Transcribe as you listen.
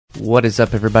What is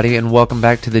up, everybody, and welcome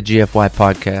back to the GFY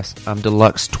podcast. I'm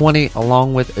Deluxe20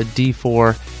 along with a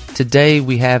D4. Today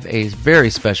we have a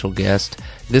very special guest.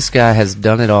 This guy has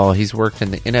done it all. He's worked in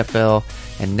the NFL,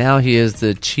 and now he is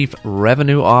the Chief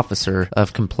Revenue Officer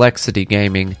of Complexity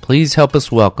Gaming. Please help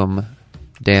us welcome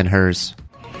Dan Hers.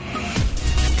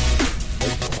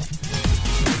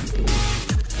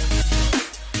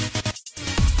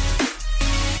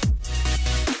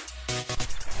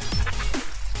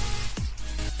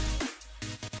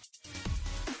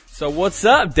 So what's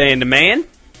up, Dan the man?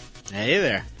 Hey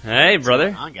there. Hey,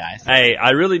 brother. What's going on, guys? Hey, I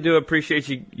really do appreciate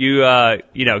you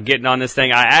getting on this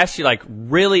thing. I asked you like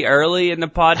really early in the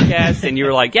podcast, and you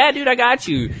were like, "Yeah, dude, I got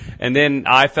you." And then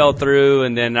I fell through,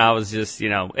 and then I was just,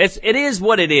 it is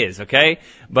what it is, okay?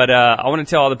 But I want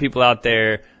to tell all the people out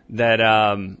there that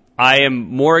I am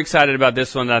more excited about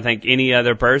this one than I think any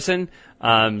other person.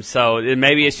 So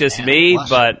maybe it's just me,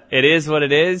 but it is what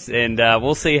it is, and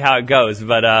we'll see how it goes.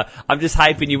 But I'm just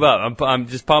hyping you up. I'm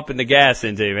just pumping the gas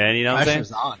into you, man. You know what I'm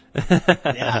saying? Pressure's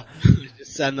on. Yeah,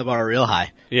 just setting the bar real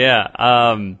high.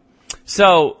 Yeah.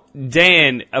 So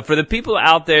Dan, for the people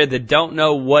out there that don't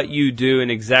know what you do and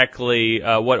exactly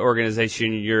what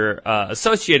organization you're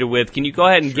associated with, can you go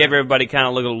ahead and give everybody kind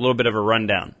of a little bit of a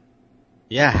rundown?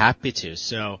 Yeah, happy to.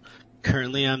 So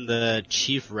currently I'm the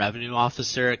Chief Revenue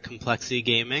Officer at Complexity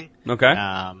Gaming. Okay.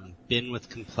 Been with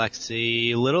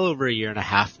Complexity a little over a year and a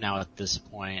half now at this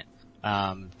point.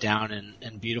 Down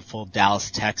in beautiful Dallas,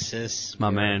 Texas. My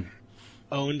man.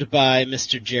 Owned by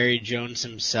Mr. Jerry Jones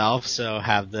himself, so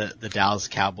have the Dallas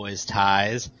Cowboys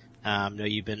ties. Know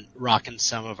you've been rocking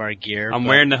some of our gear. I'm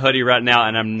wearing the hoodie right now,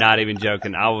 and I'm not even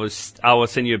joking. I will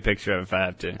send you a picture of it if I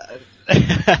have to.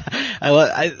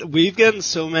 We've gotten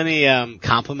so many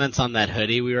compliments on that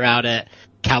hoodie. We were out at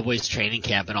Cowboys training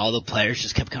camp, and all the players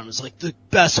just kept coming. It's like the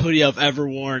best hoodie I've ever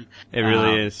worn. It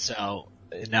really is. So,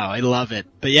 no, I love it.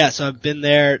 But yeah, so I've been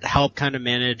there to help kind of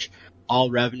manage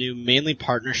all revenue, mainly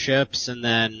partnerships, and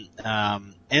then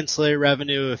ancillary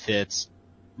revenue if it's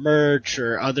merch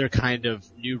or other kind of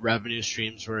new revenue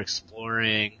streams we're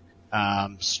exploring,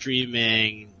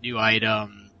 streaming, new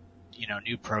item,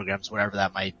 new programs, whatever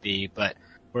that might be. But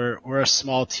we're a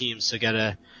small team, so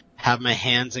gotta have my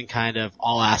hands in kind of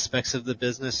all aspects of the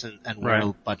business and wear a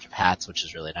bunch of hats, which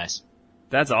is really nice.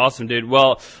 That's awesome, dude.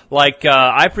 Well,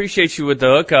 I appreciate you with the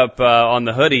hookup on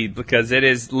the hoodie because it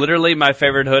is literally my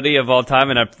favorite hoodie of all time,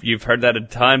 and you've heard that a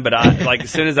ton. But as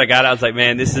soon as I got it, I was like,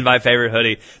 man, this is my favorite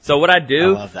hoodie. So what I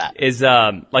do is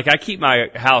I keep my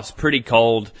house pretty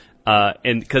cold.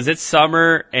 And because it's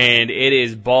summer and it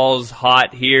is balls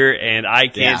hot here and I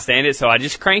can't stand it, so I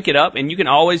just crank it up, and you can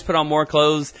always put on more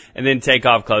clothes and then take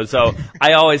off clothes. So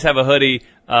I always have a hoodie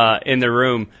in the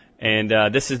room, and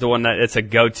this is the one that it's a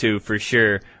go-to for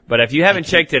sure. But if you haven't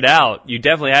checked it out, you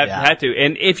definitely have to.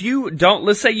 And if you don't,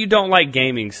 let's say you don't like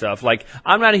gaming stuff. Like,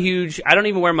 I don't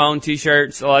even wear my own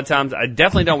t-shirts a lot of times. I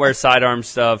definitely don't wear sidearm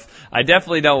stuff. I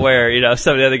definitely don't wear,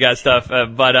 some of the other guys' stuff.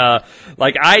 But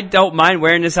I don't mind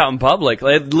wearing this out in public.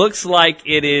 It looks like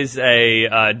it is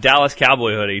a Dallas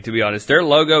Cowboy hoodie, to be honest. Their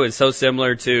logo is so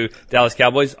similar to Dallas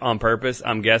Cowboys on purpose,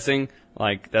 I'm guessing.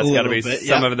 That's got to be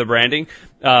some of the branding.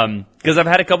 Because I've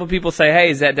had a couple people say, hey,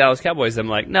 is that Dallas Cowboys? I'm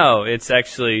like, no, it's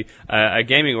actually a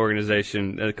gaming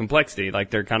organization, Complexity.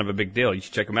 They're kind of a big deal. You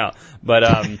should check them out. But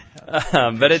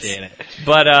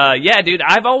yeah, dude,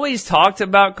 I've always talked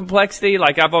about Complexity.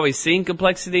 I've always seen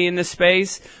Complexity in this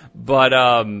space. But,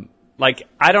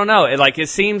 I don't know. It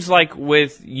seems like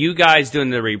with you guys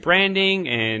doing the rebranding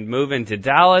and moving to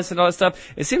Dallas and all that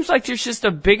stuff, it seems like there's just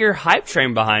a bigger hype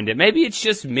train behind it. Maybe it's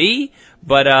just me,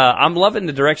 but I'm loving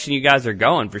the direction you guys are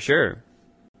going for sure.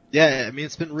 Yeah, I mean,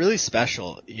 it's been really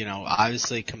special.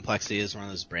 Obviously Complexity is one of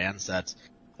those brands that's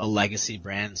a legacy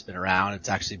brand. It's been around. It's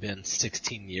actually been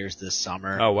 16 years this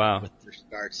summer. Oh, wow. With their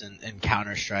starts in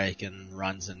Counter-Strike and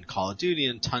runs in Call of Duty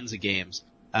and tons of games.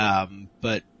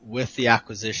 But with the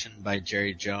acquisition by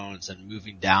Jerry Jones and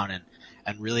moving down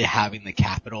and really having the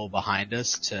capital behind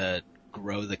us to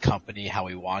grow the company how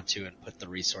we want to and put the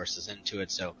resources into it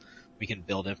so we can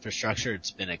build infrastructure, it's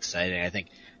been exciting. I think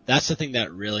that's the thing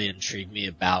that really intrigued me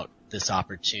about this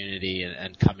opportunity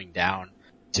and coming down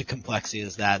to Complexity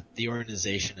is that the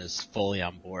organization is fully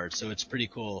on board. So it's pretty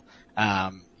cool.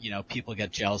 People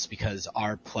get jealous because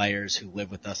our players who live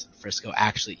with us in Frisco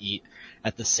actually eat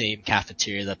at the same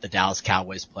cafeteria that the Dallas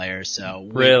Cowboys players. So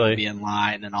we'll be in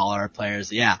line and all our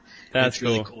players. Yeah. That's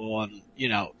really cool. And,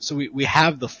 so we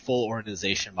have the full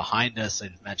organization behind us. I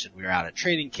mentioned we were out at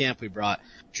training camp. We brought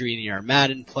Drini, our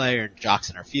Madden player, and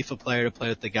Jackson, our FIFA player, to play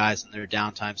with the guys in their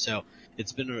downtime. So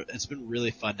it's been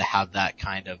really fun to have that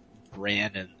kind of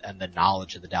brand and the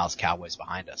knowledge of the Dallas Cowboys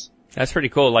behind us. That's pretty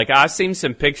cool. Like, I've seen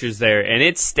some pictures there, and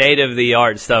it's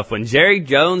state-of-the-art stuff. When Jerry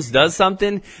Jones does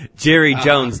something, Jerry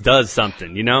Jones does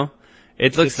something, you know?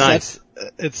 It looks nice.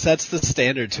 It sets the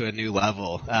standard to a new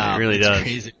level. It really does. It's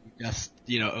crazy. We just,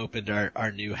 opened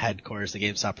our new headquarters, the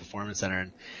GameStop Performance Center,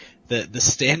 and the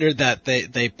standard that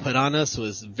they put on us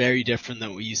was very different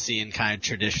than what you see in kind of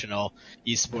traditional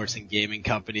esports and gaming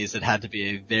companies. It had to be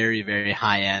a very, very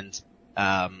high-end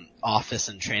office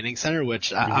and training center,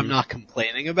 which I'm not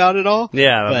complaining about at all.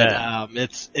 Yeah, but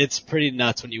it's pretty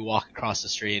nuts when you walk across the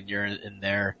street and you're in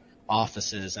their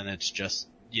offices, and it's just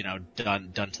done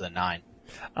to the nine.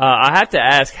 I have to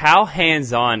ask, how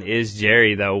hands-on is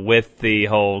Jerry though with the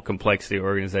whole Complexity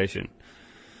organization?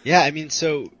 Yeah, I mean,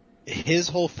 so his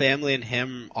whole family and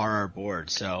him are our board.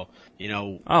 So,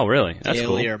 oh, really? That's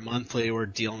daily cool. or monthly, we're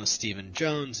dealing with Stephen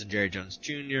Jones and Jerry Jones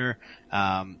Jr.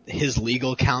 His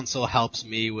legal counsel helps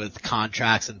me with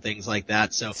contracts and things like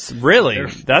that. So really,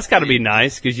 that's got to be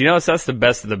nice because that's the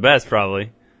best of the best,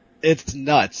 probably. It's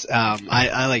nuts.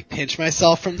 I like pinch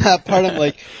myself from that part. I'm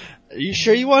like, are you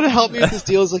sure you want to help me with this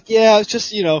deal? It's like, yeah, it's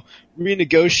just,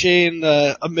 renegotiating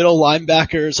a middle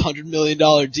linebacker's $100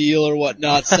 million deal or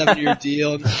whatnot, 7-year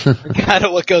deal, and kind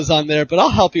of what goes on there. But I'll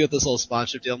help you with this whole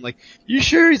sponsorship deal. I'm like, you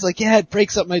sure? He's like, yeah, it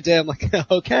breaks up my day. I'm like,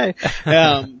 okay.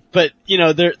 But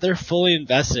they're fully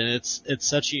invested. And it's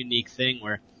such a unique thing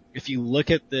where if you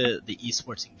look at the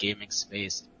esports and gaming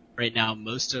space right now,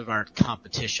 most of our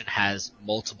competition has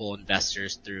multiple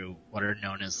investors through what are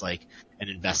known as like an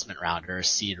investment round or a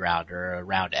seed round or a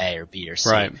round A or B or C.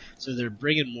 Right. So they're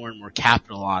bringing more and more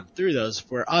capital on through those.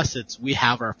 For us, we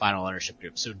have our final ownership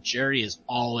group. So Jerry is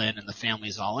all in and the family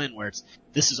is all in, where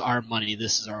this is our money,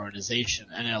 this is our organization,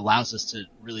 and it allows us to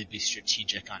really be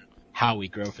strategic on how we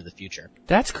grow for the future.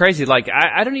 That's crazy. Like,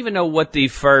 I don't even know what the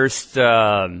first,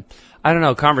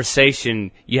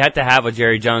 conversation you had to have with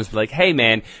Jerry Jones. Be like, hey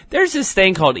man, there's this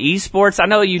thing called esports. I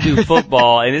know you do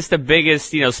football and it's the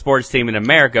biggest, sports team in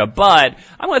America, but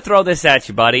I'm going to throw this at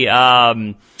you, buddy.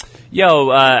 I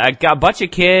got a bunch of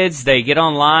kids. They get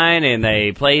online and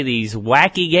they play these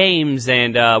wacky games.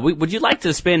 And would you like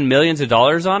to spend millions of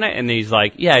dollars on it? And he's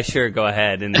like, yeah, sure, go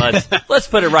ahead. And let's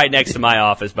put it right next to my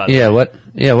office. By the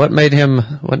way, what made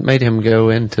him go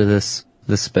into this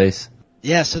space?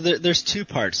 Yeah, so there's two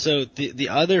parts. So the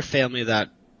other family that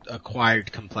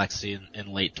acquired Complexity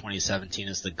in late 2017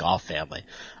 is the Goff family.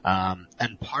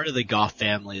 And part of the Goff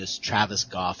family is Travis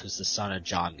Goff, who's the son of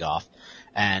John Goff.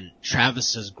 And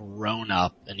Travis has grown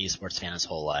up an esports fan his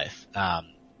whole life.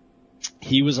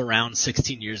 He was around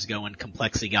 16 years ago when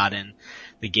Complexity got in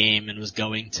the game and was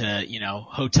going to,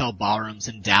 hotel ballrooms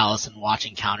in Dallas and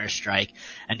watching Counter-Strike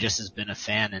and just has been a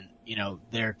fan. And,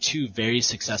 they're two very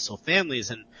successful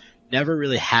families and never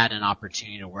really had an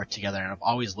opportunity to work together, and I've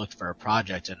always looked for a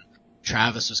project, and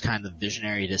Travis was kind of the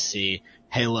visionary to see,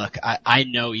 hey look, I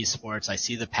know esports, I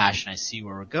see the passion, I see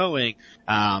where we're going,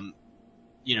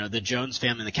 the Jones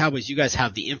family and the Cowboys, you guys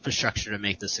have the infrastructure to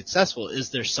make this successful.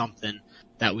 Is there something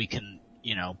that we can,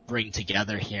 bring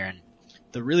together here? And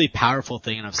the really powerful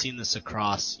thing, and I've seen this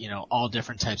across, all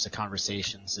different types of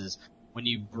conversations, is when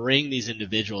you bring these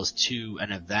individuals to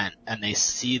an event and they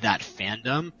see that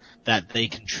fandom that they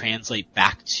can translate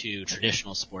back to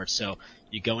traditional sports. So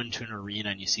you go into an arena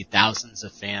and you see thousands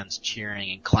of fans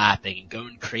cheering and clapping and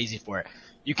going crazy for it.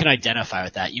 You can identify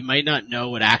with that. You might not know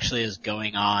what actually is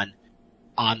going on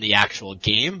the actual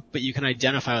game, but you can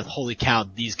identify with, holy cow,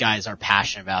 these guys are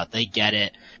passionate about it. They get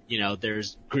it.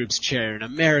 There's groups cheering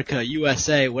America,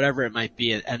 USA, whatever it might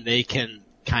be, and they can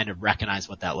kind of recognize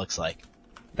what that looks like.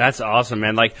 That's awesome,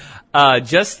 man. Like,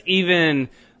 just even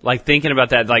like thinking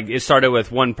about that, like it started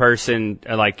with one person,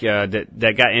 that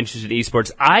got interested in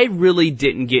esports. I really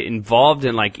didn't get involved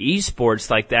in like esports,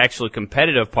 like the actual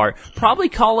competitive part. Probably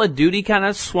Call of Duty kind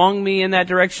of swung me in that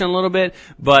direction a little bit,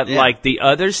 but like the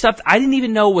other stuff, I didn't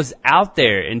even know was out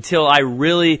there until I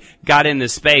really got in the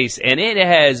space, and it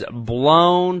has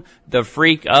blown the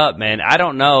freak up, man. I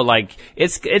don't know, like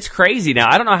it's crazy now.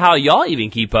 I don't know how y'all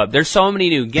even keep up. There's so many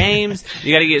new games.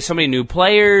 You got to get so many new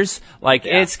players. Like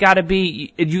it's got to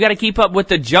be. You got to keep up with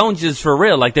the Joneses for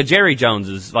real, like the Jerry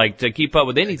Joneses, like to keep up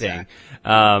with anything.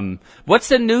 Exactly. What's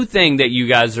the new thing that you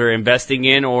guys are investing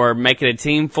in or making a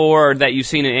team for, or that you've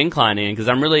seen an incline in? Because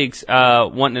I'm really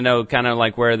wanting to know kind of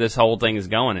like where this whole thing is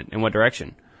going in what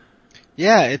direction.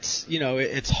 Yeah,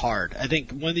 it's hard. I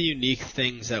think one of the unique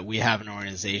things that we have in our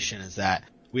organization is that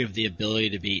we have the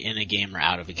ability to be in a game or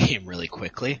out of a game really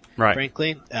quickly, right.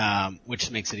 Frankly, which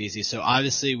makes it easy. So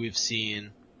obviously we've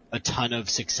seen a ton of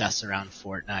success around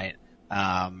Fortnite,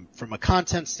 from a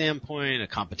content standpoint, a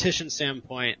competition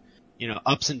standpoint.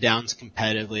 ups and downs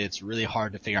competitively. It's really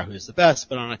hard to figure out who's the best,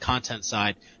 but on a content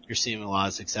side, you're seeing a lot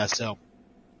of success. So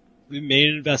we made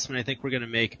an investment. I think we're going to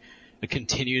make a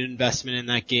continued investment in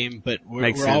that game, but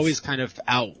we're always kind of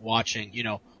out watching,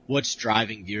 what's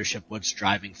driving viewership, what's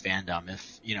driving fandom.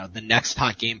 If, the next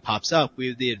hot game pops up, we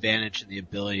have the advantage and the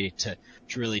ability to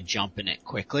really jump in it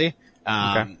quickly.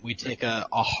 Okay. We take a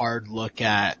hard look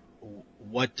at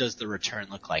what does the return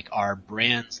look like? Are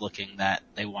brands looking that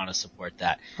they want to support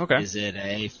that? Okay. Is it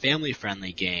a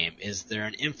family-friendly game? Is there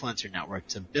an influencer network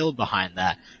to build behind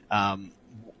that?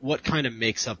 What kind of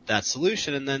makes up that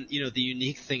solution? And then, the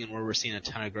unique thing and where we're seeing a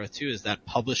ton of growth too is that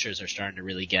publishers are starting to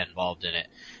really get involved in it.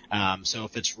 So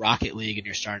if it's Rocket League and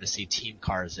you're starting to see team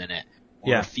cars in it,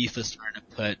 or FIFA starting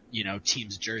to put,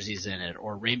 teams' jerseys in it,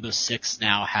 or Rainbow Six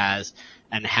now has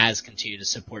continued to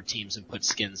support teams and put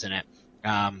skins in it.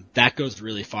 That goes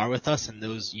really far with us, and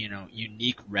those,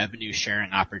 unique revenue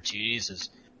sharing opportunities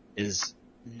is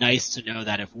nice to know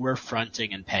that if we're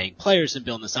fronting and paying players and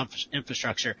building this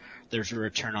infrastructure, there's a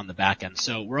return on the back end.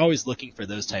 So we're always looking for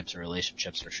those types of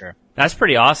relationships for sure. That's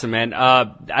pretty awesome, man.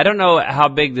 I don't know how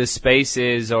big this space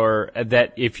is, or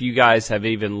that if you guys have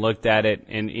even looked at it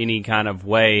in any kind of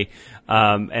way.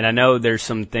 And I know there's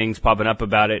some things popping up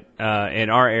about it in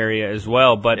our area as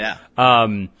well. But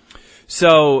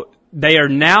so they are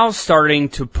now starting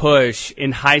to push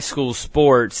in high school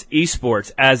sports,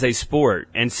 esports as a sport.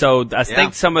 And so I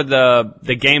think some of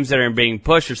the games that are being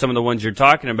pushed are some of the ones you're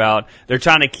talking about. They're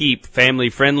trying to keep family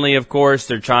friendly, of course.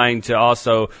 They're trying to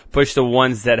also push the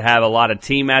ones that have a lot of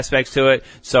team aspects to it.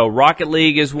 So Rocket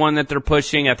League is one that they're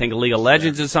pushing. I think League of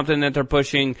Legends is something that they're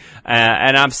pushing.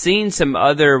 And I've seen some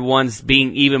other ones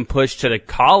being even pushed to the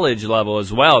college level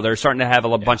as well. They're starting to have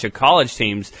a bunch of college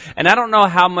teams. And I don't know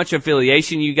how much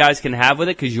affiliation you guys can have with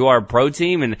it because you are a pro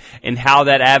team and how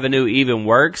that avenue even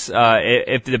works.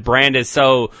 If the brand is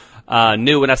so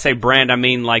new, when I say brand, I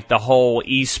mean like the whole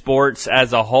esports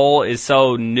as a whole is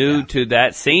so new to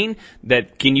that scene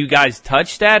that can you guys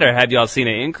touch that, or have y'all seen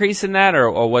an increase in that,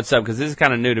 or what's up? Because this is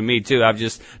kind of new to me too. I've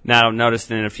just now noticed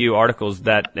in a few articles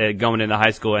that going into high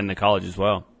school and the college as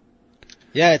well.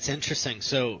 Yeah, it's interesting.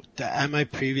 So at my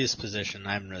previous position,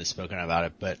 I haven't really spoken about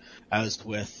it, but I was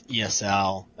with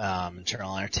ESL,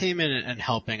 Internal Entertainment, and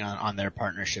helping on their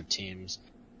partnership teams.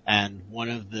 And one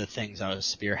of the things I was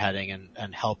spearheading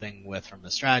and helping with from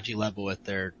the strategy level with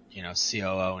their,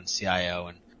 COO and CIO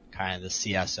and kind of the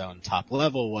CSO and top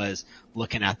level was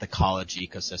looking at the college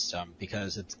ecosystem,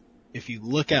 because if you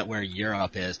look at where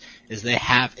Europe is they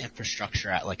have infrastructure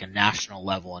at like a national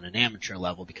level and an amateur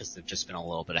level because they've just been a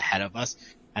little bit ahead of us,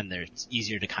 and it's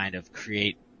easier to kind of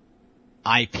create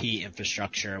IP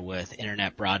infrastructure with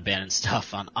internet broadband and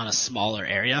stuff on a smaller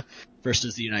area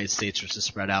versus the United States, which is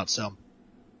spread out. So,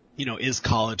 is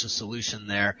college a solution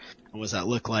there? And what does that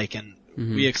look like? And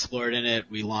we explored in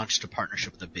it. We launched a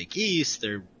partnership with the Big East.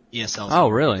 They're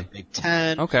ESL's really? Big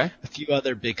Ten. Okay. A few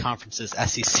other big conferences.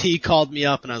 SEC called me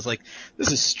up and I was like,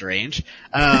 this is strange.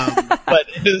 But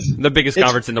it is the biggest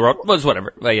conference in the world. Was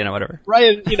whatever. Well, whatever.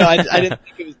 Right. I didn't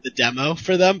think it was the demo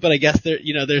for them, but I guess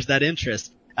there's that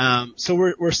interest. So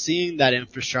we're seeing that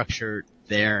infrastructure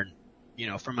there.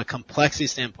 From a complexity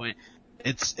standpoint,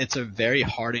 it's a very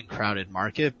hard and crowded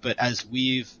market, but as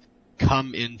we've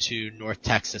come into North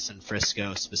Texas and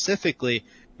Frisco specifically,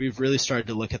 we've really started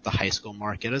to look at the high school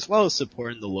market as well as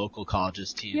supporting the local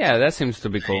colleges teams. Yeah, that seems to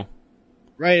be cool.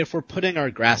 Right. If we're putting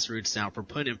our grassroots down, if we're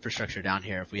putting infrastructure down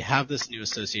here, if we have this new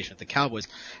association with the Cowboys,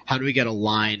 how do we get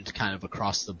aligned kind of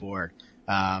across the board?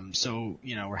 So,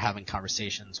 we're having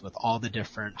conversations with all the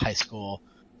different high school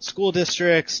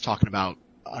districts, talking about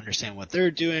understand what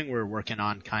they're doing. We're working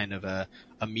on kind of a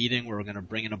meeting where we're going to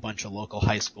bring in a bunch of local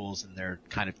high schools and their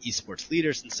kind of esports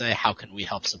leaders and say, how can we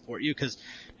help support you? Because,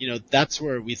 that's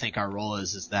where we think our role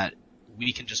is that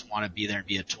we can just want to be there and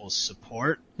be a tool of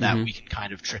support that we can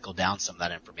kind of trickle down some of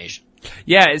that information.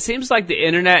 Yeah, it seems like the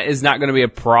internet is not going to be a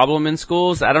problem in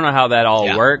schools. I don't know how that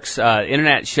all works.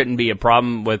 Internet shouldn't be a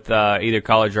problem with either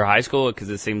college or high school because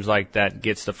it seems like that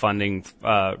gets the funding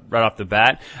right off the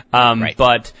bat. Right.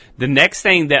 But the next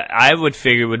thing that I would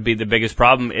figure would be the biggest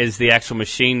problem is the actual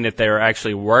machine that they're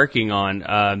actually working on,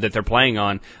 that they're playing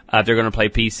on. If they're going to play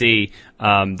PC.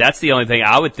 That's the only thing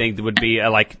I would think that would be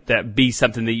that be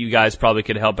something that you guys probably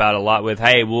could help out a lot with.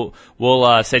 Hey,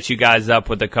 we'll set you guys up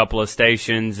with a couple of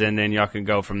stations and then y'all can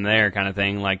go from there kind of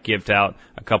thing, like gift out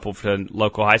a couple for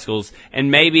local high schools.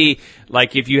 And maybe,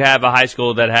 like, if you have a high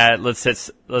school that had, let's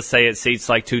say it seats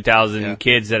like 2,000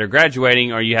 kids that are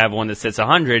graduating, or you have one that sits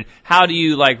 100, how do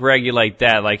you, like, regulate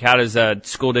that? Like, how does a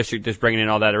school district that's bringing in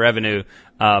all that revenue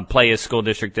play a school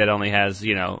district that only has,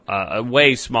 a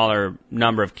way smaller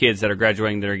number of kids that are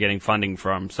graduating that are getting funding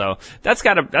from? So that's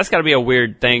gotta be a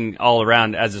weird thing all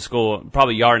around as a school.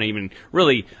 Probably you aren't even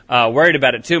really worried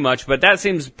about it too much, but that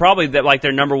seems probably that like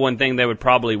their number one thing they would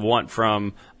probably want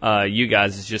from you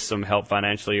guys is just some help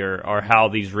financially, or how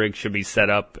these rigs should be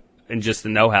set up, and just the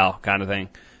know-how kind of thing.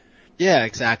 Yeah,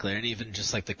 exactly. And even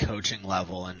just like the coaching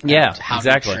level and how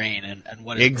exactly. to train and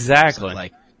what is exactly.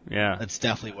 like. Yeah, that's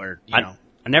definitely where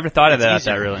I never thought of that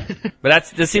really. But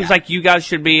that seems like you guys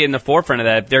should be in the forefront of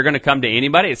that. If they're going to come to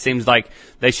anybody, it seems like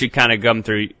they should kind of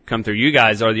come through you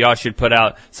guys, or y'all should put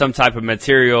out some type of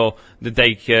material that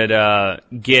they could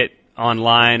get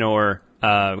online, or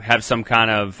have some kind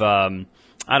of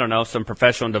some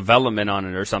professional development on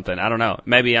it or something. I don't know.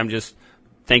 Maybe I'm just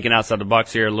thinking outside the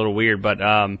box here, a little weird, but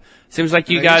seems like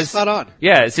you guys. Spot on.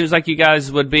 Yeah, it seems like you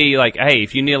guys would be like, hey,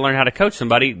 if you need to learn how to coach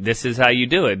somebody, this is how you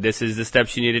do it. This is the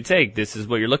steps you need to take. This is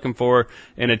what you're looking for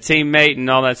in a teammate and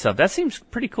all that stuff. That seems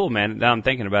pretty cool, man. Now I'm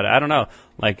thinking about it. I don't know.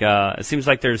 Like, it seems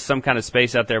like there's some kind of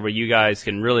space out there where you guys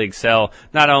can really excel,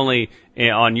 not only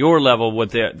on your level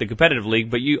with the competitive league,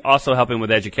 but you also helping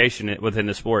with education within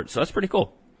the sport. So that's pretty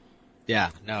cool.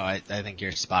 Yeah, no, I think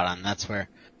you're spot on. That's where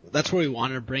we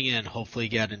want to bring in, hopefully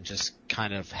get and just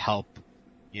kind of help,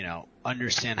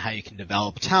 understand how you can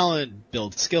develop talent,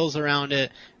 build skills around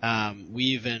it. We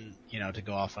even, to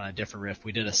go off on a different riff,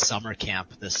 we did a summer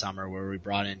camp this summer where we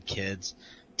brought in kids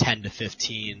 10 to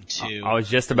 15 to... I was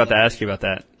just about to ask you about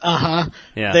that.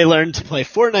 Yeah. They learned to play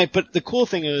Fortnite, but the cool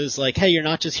thing is like, hey, you're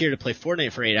not just here to play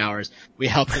Fortnite for 8 hours. We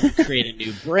help them create a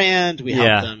new brand. We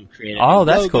help them create a new logo.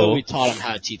 That's cool. We taught them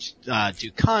how to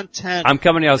do content. I'm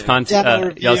coming to y'all's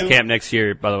y'all's camp next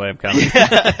year, by the way. I'm coming.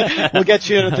 We'll get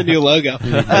you in with the new logo.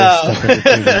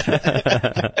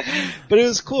 But it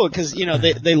was cool because,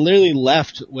 they literally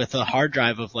left with a hard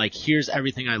drive of like, here's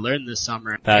everything I learned this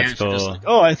summer. That's cool. Just like,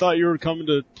 oh, I thought you were coming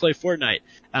to play Fortnite.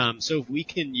 So if we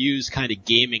can use kind of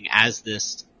gaming as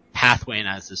this pathway and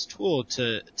as this tool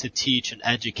to teach and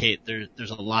educate,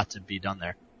 there's a lot to be done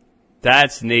there.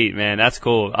 That's neat, man. That's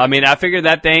cool. I mean, I figured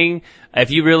that thing, if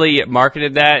you really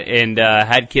marketed that and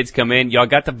had kids come in, y'all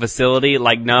got the facility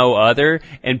like no other,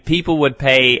 and people would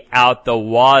pay out the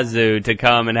wazoo to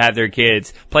come and have their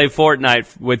kids play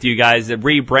Fortnite with you guys, that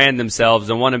rebrand themselves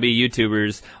and want to be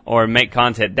YouTubers or make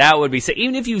content. That would be, so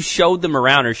even if you showed them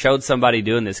around or showed somebody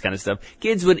doing this kind of stuff,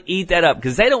 kids would eat that up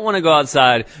because they don't want to go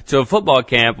outside to a football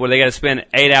camp where they got to spend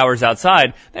 8 hours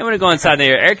outside. They want to go inside the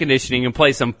air conditioning and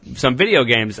play some video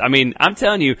games. I mean, I'm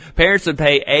telling you, parents would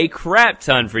pay a crap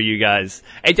ton for you guys.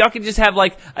 And y'all can just have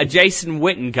like a Jason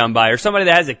Witten come by, or somebody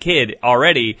that has a kid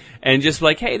already, and just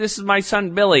like, hey, this is my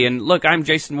son Billy, and look, I'm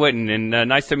Jason Witten, and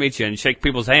nice to meet you, and shake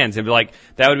people's hands, and be like,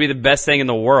 that would be the best thing in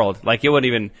the world. Like, it wouldn't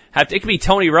even have to, it could be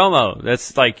Tony Romo.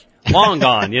 That's like long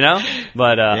gone,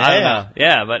 But I don't know.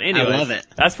 Yeah, but anyway, I love it.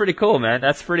 That's pretty cool, man.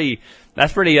 That's pretty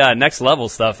next level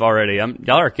stuff already.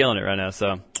 Y'all are killing it right now.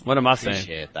 So what am I saying?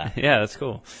 Appreciate that. Yeah, that's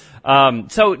cool.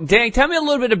 So Danny, tell me a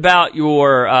little bit about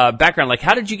your background. Like,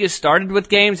 how did you get started with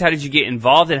games? How did you get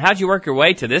involved? And how did you work your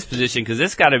way to this position? Because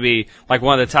this got to be like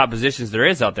one of the top positions there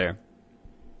is out there.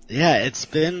 Yeah, it's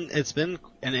been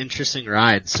an interesting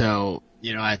ride. So,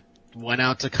 I went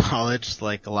out to college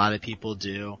like a lot of people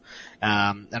do.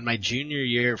 And my junior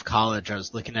year of college, I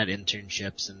was looking at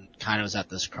internships and kind of was at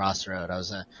this crossroad. I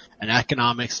was an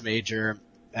economics major,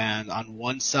 and on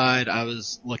one side I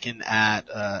was looking at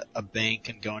a bank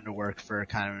and going to work for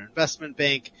kind of an investment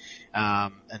bank,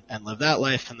 and live that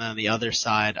life. And then on the other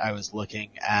side, I was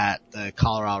looking at the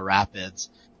Colorado Rapids,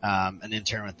 an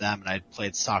intern with them, and I'd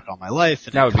played soccer all my life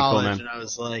and that would in college, be cool, man. and I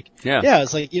was like, I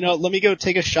was like, let me go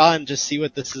take a shot and just see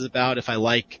what this is about. If I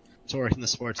like to work in the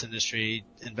sports industry,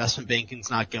 investment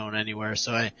banking's not going anywhere.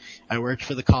 So I worked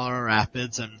for the Colorado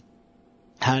Rapids and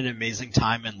had an amazing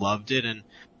time and loved it, and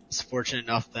was fortunate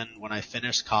enough then when I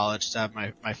finished college to have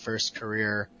my first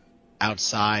career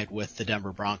outside with the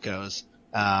Denver Broncos,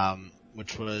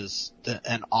 which was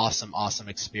an awesome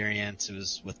experience. It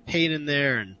was with Peyton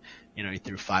there, and he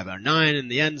threw 509 in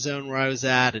the end zone where I was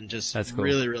at, and just cool.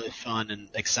 really fun and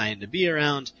exciting to be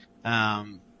around.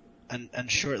 And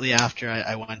shortly after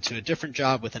I went to a different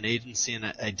job with an agency, and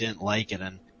I didn't like it.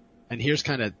 And here's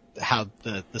kind of how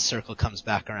the circle comes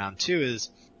back around too is,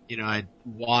 I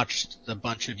watched a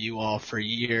bunch of you all for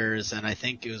years, and I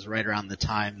think it was right around the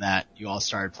time that you all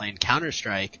started playing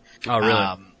Counter-Strike. Oh,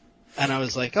 really? and I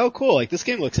was like, oh, cool. Like, this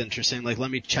game looks interesting. Like,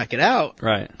 let me check it out.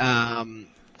 Right.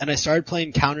 And I started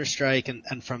playing Counter-Strike,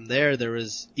 and from there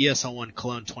was ESL One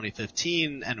Cologne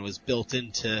 2015, and it was built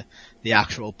into the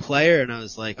actual player, and I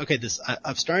was like, okay,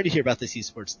 I'm starting to hear about this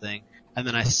esports thing, and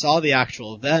then I saw the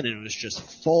actual event, and it was just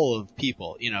full of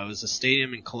people. You know, it was a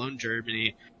stadium in Cologne,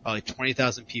 Germany, probably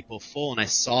 20,000 people full, and I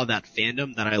saw that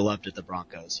fandom that I loved at the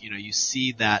Broncos. You know, you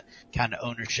see that kind of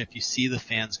ownership, you see the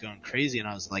fans going crazy, and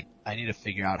I was like, I need to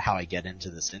figure out how I get into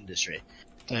this industry.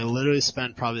 So I literally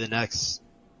spent probably the next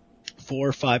 4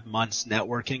 or 5 months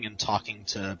networking and talking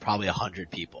to probably 100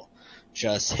 people.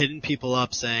 Just hitting people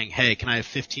up saying, hey, can I have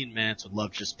 15 minutes? Would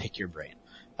love to just pick your brain.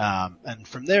 And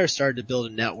from there started to build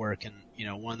a network. And, you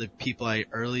know, one of the people I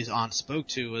early on spoke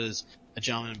to was a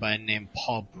gentleman by the name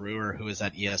Paul Brewer, who was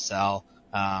at ESL,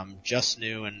 just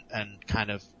new and kind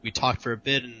of, we talked for a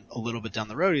bit, and a little bit down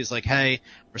the road, he's like, hey,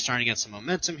 we're starting to get some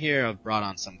momentum here. I've brought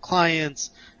on some clients.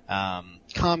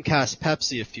 Comcast,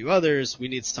 Pepsi, a few others. We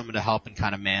need someone to help and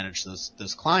kind of manage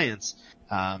those clients.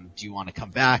 Do you want to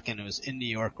come back? And it was in New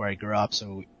York where I grew up,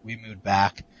 so we moved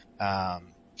back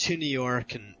to New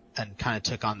York and kind of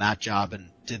took on that job and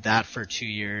did that for 2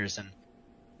 years. And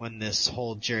when this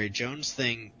whole Jerry Jones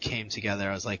thing came together,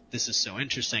 I was like, this is so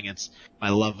interesting. It's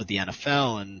my love of the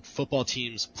NFL and football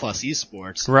teams plus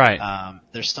esports. Right.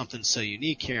 There's something so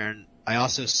unique here, and I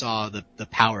also saw the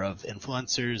power of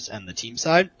influencers and the team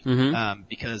side,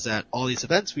 because at all these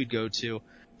events we'd go to,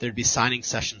 there'd be signing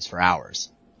sessions for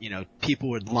hours. You know, people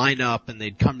would line up and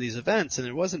they'd come to these events, and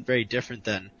it wasn't very different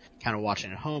than kind of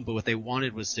watching at home, but what they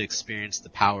wanted was to experience the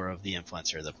power of the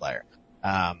influencer or the player.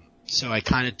 So I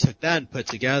kind of took that and put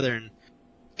together and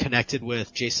connected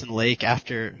with Jason Lake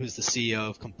who's the CEO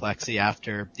of Complexity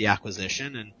after the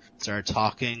acquisition, and started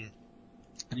talking.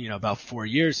 You know, about 4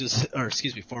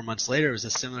 months later, it was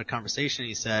a similar conversation.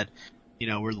 He said, you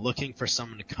know, we're looking for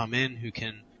someone to come in who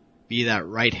can be that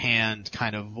right hand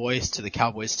kind of voice to the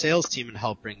Cowboys sales team and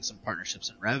help bring some partnerships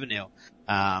and revenue.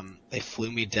 They flew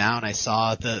me down. I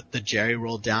saw the Jerry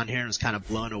rolled down here and was kind of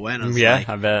blown away. And I was like,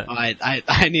 I bet. Oh,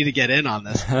 I need to get in on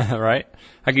this. Right?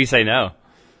 How can you say no?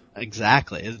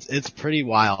 Exactly. It's pretty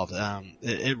wild.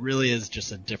 It really is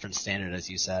just a different standard, as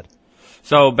you said.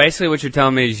 So basically what you're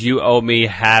telling me is you owe me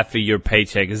half of your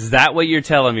paycheck. Is that what you're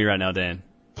telling me right now, Dan?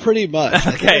 Pretty much.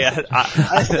 Okay.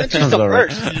 I sent you some merch,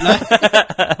 didn't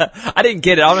I? I didn't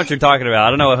get it. I don't know what you're talking about. I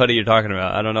don't know what hoodie you're talking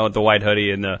about. I don't know what the white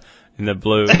hoodie and the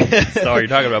blue star you're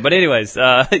talking about. But anyways,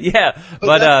 yeah.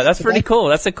 But that's pretty cool.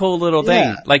 That's a cool little thing.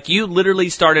 Yeah. Like, you literally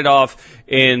started off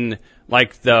in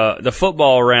like the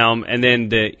football realm, and then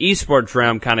the esports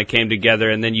realm kind of came together,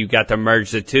 and then you got to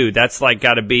merge the two. That's like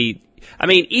got to be, I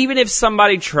mean, even if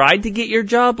somebody tried to get your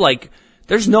job, like,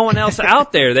 there's no one else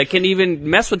out there that can even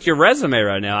mess with your resume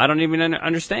right now. I don't even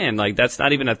understand. Like, that's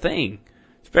not even a thing.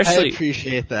 Especially I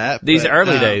appreciate that. These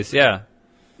early days, yeah.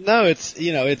 No,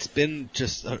 it's been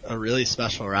just a really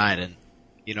special ride. And,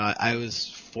 you know, I was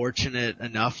fortunate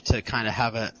enough to kind of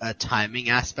have a timing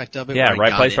aspect of it. Yeah, where I right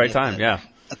got place, in right time, yeah.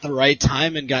 At the right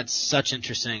time and got such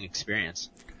interesting experience.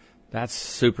 That's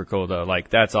super cool, though. Like,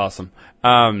 that's awesome.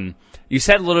 You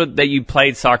said a little that you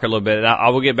played soccer a little bit.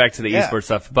 I will get back to the esports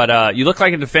stuff, but you look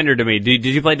like a defender to me. Did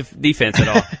you play defense at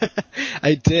all?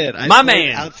 I did. My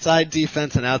man. Outside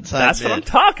defense and outside That's mid. what I'm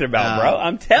talking about, bro.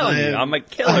 I'm telling you, I'm a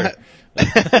killer.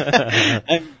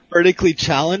 I'm vertically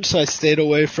challenged, so I stayed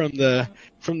away from the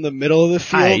middle of the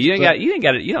field. Hey, you ain't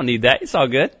got it. You don't need that. It's all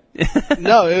good.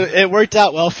 No, it worked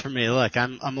out well for me. Look,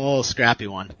 I'm a little scrappy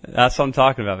one. That's what I'm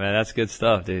talking about, man. That's good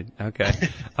stuff, dude. Okay.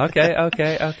 I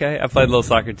played a little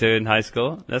soccer too in high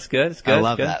school. That's good. It's good. I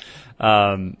love that.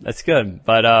 That's good.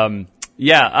 But,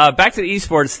 back to the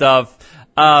esports stuff.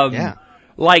 Yeah.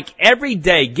 Like, every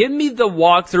day, give me the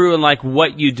walkthrough and, like,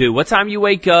 what you do. What time you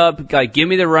wake up? Like, give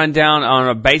me the rundown on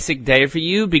a basic day for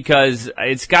you, because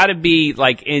it's got to be,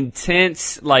 like,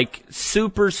 intense, like,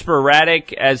 super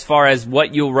sporadic as far as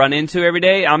what you'll run into every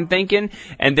day, I'm thinking.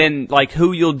 And then, like,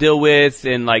 who you'll deal with,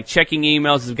 and, like, checking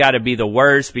emails has got to be the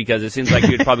worst, because it seems like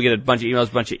you'd probably get a bunch of emails,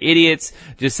 a bunch of idiots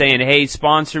just saying, hey,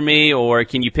 sponsor me, or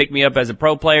can you pick me up as a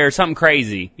pro player, something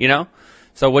crazy, you know?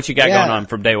 So what you got going on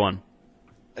from day one?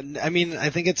 I mean, I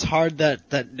think it's hard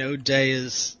that no day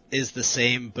is the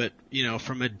same, but, you know,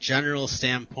 from a general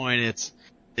standpoint,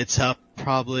 it's up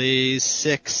probably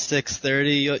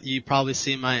 6:30. You probably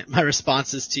see my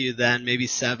responses to you then, maybe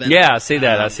 7. Yeah, I see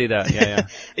that. Yeah.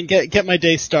 And get my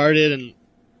day started and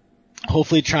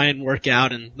hopefully try and work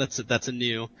out, and that's a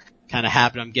new kind of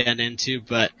habit I'm getting into,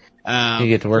 but, you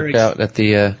get to work out at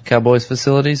the Cowboys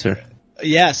facilities, or?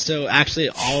 Yeah, so actually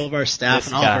all of our staff This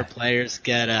and all guy. of our players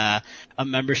get a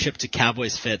membership to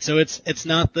Cowboys Fit. So it's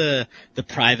not the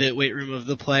private weight room of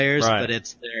the players, Right. but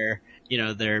it's their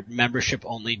membership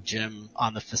only gym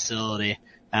on the facility.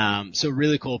 So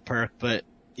really cool perk. But,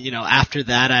 after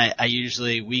that,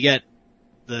 we get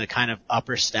the kind of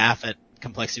upper staff at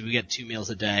Complexity. We get 2 meals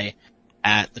a day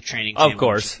at the training Of table,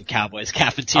 course. which is the Cowboys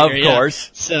cafeteria. Of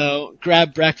course. So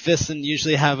grab breakfast and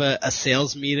usually have a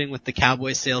sales meeting with the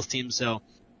Cowboys sales team. So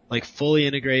like fully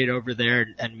integrated over there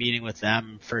and meeting with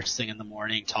them first thing in the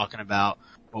morning, talking about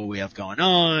what we have going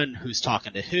on, who's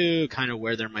talking to who, kind of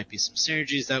where there might be some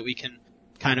synergies that we can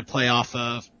kind of play off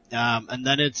of. And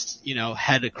then it's,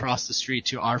 head across the street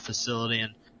to our facility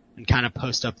and kind of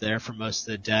post up there for most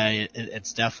of the day.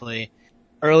 It's definitely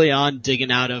early on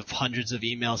digging out of hundreds of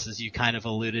emails, as you kind of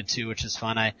alluded to, which is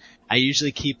fun. I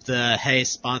usually keep the, hey,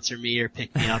 sponsor me or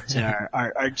pick me up to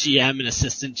our GM and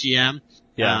assistant GM.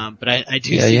 Yeah. But I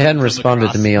do Yeah, see you them hadn't come responded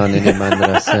across. to me on any of mine that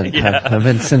I sent. Yeah. I've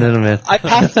been sending them in. I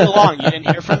passed it along. You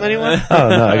didn't hear from anyone? Oh,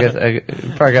 no, I guess I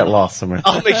probably got lost somewhere.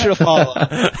 I'll make sure to follow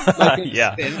up. Like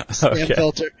Yeah. Spam Okay.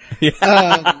 filter.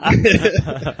 Yeah.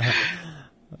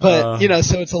 But,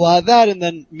 so it's a lot of that, and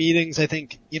then meetings, I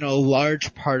think, a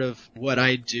large part of what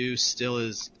I do still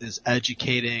is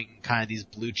educating kind of these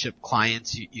blue chip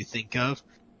clients you think of,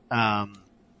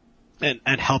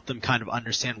 and help them kind of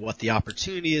understand what the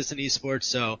opportunity is in esports.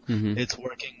 So it's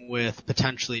working with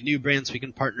potentially new brands we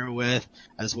can partner with,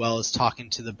 as well as talking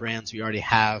to the brands we already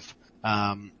have,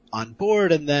 on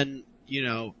board. And then,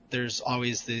 there's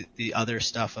always the other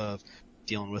stuff of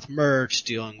dealing with merch,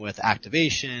 dealing with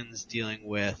activations, dealing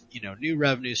with, new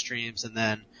revenue streams, and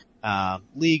then,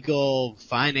 legal,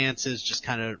 finances, just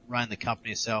kind of run the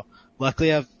company. So luckily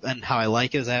and how I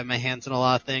like it is I have my hands in a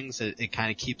lot of things. It kind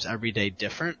of keeps every day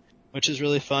different, which is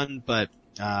really fun, but,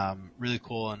 really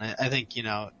cool. And I think,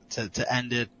 to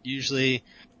end it, usually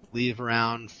leave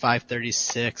around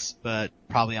 5:36, but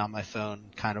probably on my phone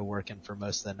kind of working for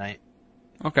most of the night.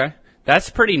 Okay.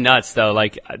 That's pretty nuts, though.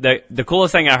 Like, the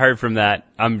coolest thing I heard from that,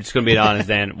 I'm just going to be honest,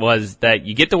 Dan, was that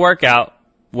you get to work out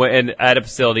at a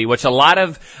facility, which a lot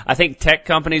of, I think, tech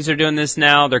companies are doing this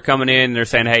now. They're coming in, they're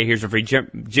saying, hey, here's a free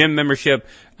gym membership.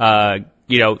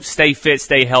 Stay fit,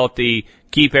 stay healthy,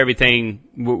 keep everything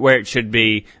where it should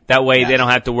be. That way they don't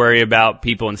have to worry about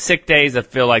people in sick days. I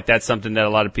feel like that's something that a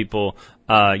lot of people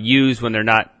use when they're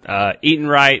not eating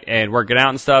right and working out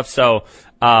and stuff. So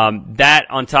that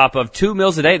on top of 2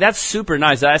 meals a day, that's super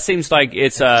nice. That seems like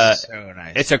it's So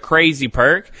nice. it's a crazy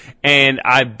perk. And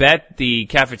I bet the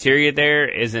cafeteria there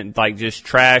isn't like just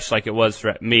trash like it was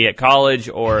for me at college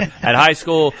or at high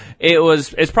school.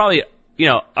 It's probably,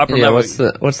 upper Yeah,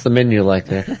 level. what's the menu like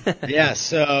there? Yeah,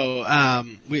 so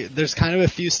there's kind of a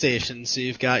few stations. So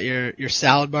you've got your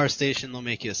salad bar station, they'll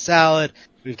make you a salad.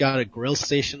 We've got a grill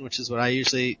station, which is what I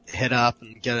usually hit up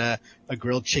and get a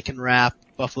grilled chicken wrap,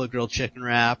 buffalo grilled chicken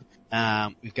wrap.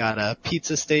 We've got a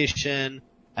pizza station,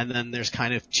 and then there's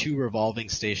kind of 2 revolving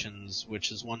stations,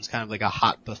 which is one's kind of like a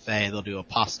hot buffet. They'll do a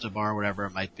pasta bar, whatever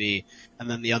it might be. And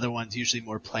then the other one's usually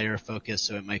more player focused,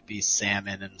 so it might be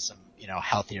salmon and some,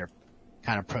 healthier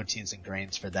kind of proteins and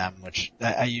grains for them, which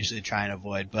I usually try and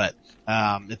avoid, but,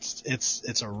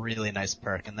 it's a really nice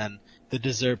perk. And then the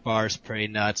dessert bar is pretty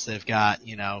nuts. They've got,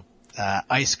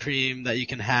 ice cream that you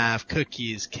can have,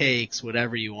 cookies, cakes,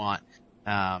 whatever you want.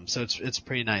 So it's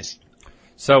pretty nice.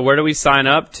 So where do we sign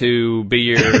up to be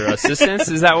your assistants?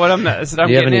 Is that what I'm Do you have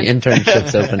getting any in?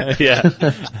 internships open? Yeah.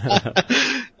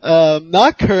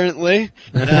 Not currently,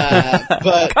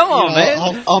 but Come on,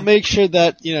 man. I'll make sure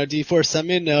that D4 send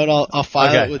me a note. I'll file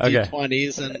Okay, it with okay.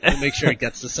 D20s and we'll make sure it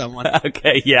gets to someone.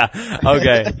 Okay, yeah.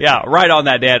 Okay, yeah. Right on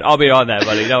that, Dad. I'll be on that,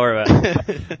 buddy. Don't worry about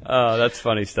it. Oh, that's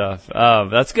funny stuff.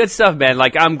 That's good stuff, man.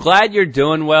 Like, I'm glad you're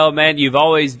doing well, man. You've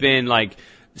always been, like,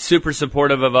 super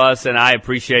supportive of us, and I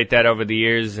appreciate that over the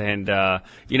years. And,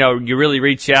 you really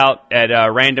reach out at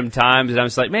random times, and I'm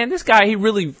just like, man, this guy, he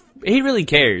really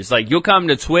cares. Like, you'll come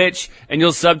to Twitch and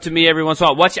you'll sub to me every once in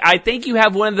a while. I think you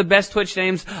have one of the best Twitch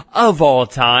names of all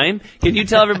time. Can you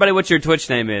tell everybody what your Twitch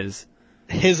name is?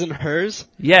 His and hers.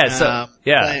 Yeah, so,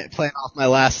 yeah. Playing off my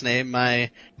last name.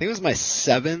 I think it was my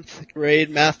 7th grade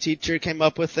math teacher came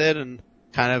up with it and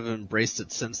kind of embraced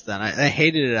it since then. I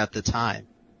hated it at the time.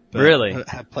 But Really? I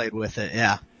have played with it,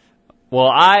 yeah. Well,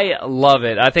 I love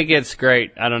it. I think it's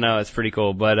great. I don't know. It's pretty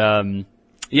cool. But,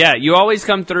 yeah, you always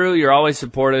come through. You're always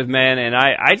supportive, man. And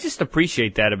I just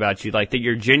appreciate that about you. Like, that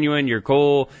you're genuine, you're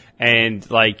cool, and,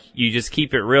 like, you just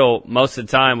keep it real most of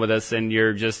the time with us. And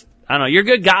you're just, I don't know, you're a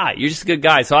good guy. You're just a good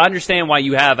guy. So I understand why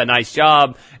you have a nice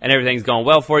job and everything's going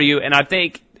well for you. And I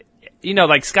think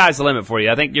like sky's the limit for you.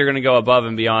 I think you're going to go above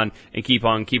and beyond and keep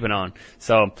on keeping on.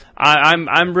 So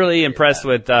I'm really impressed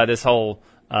with this whole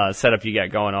setup you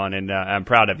got going on, and I'm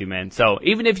proud of you, man. So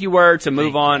even if you were to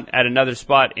move on at another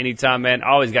spot anytime, man,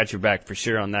 I always got your back for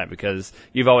sure on that, because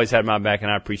you've always had my back,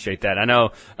 and I appreciate that. I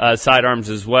know Sidearms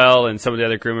as well, and some of the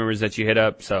other crew members that you hit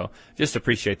up. So just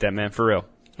appreciate that, man, for real.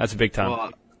 That's a big time.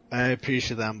 Well, I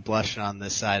appreciate that. I'm blushing on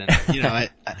this side, and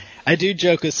I do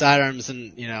joke with Sidearms,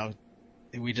 and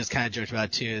we just kind of joked about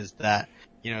it too, is that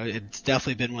it's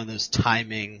definitely been one of those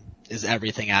timing is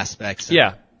everything aspects.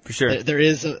 Yeah, for sure. There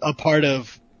is a part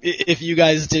of, if you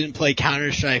guys didn't play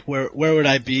Counter-Strike, where would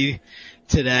I be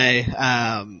today?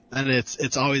 And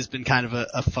it's always been kind of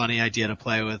a funny idea to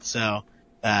play with. So,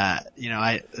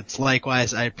 it's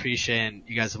likewise, I appreciate, and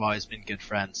you guys have always been good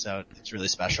friends. So it's really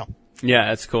special. Yeah,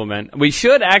 that's cool, man. We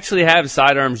should actually have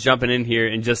Sidearms jumping in here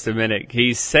in just a minute.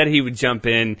 He said he would jump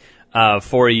in,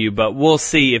 for you, but we'll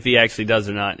see if he actually does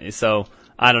or not. So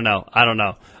I don't know.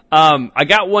 I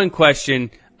got one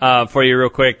question for you real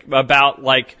quick about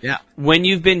when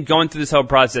you've been going through this whole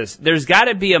process. There's got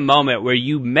to be a moment where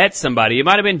you met somebody. It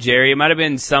might have been Jerry. It might have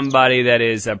been somebody that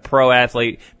is a pro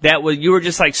athlete that you were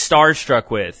just like starstruck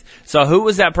with. So who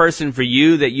was that person for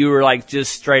you that you were like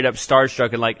just straight up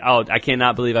starstruck and like, oh, I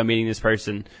cannot believe I'm meeting this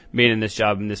person, being in this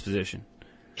job, in this position?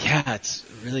 Yeah, it's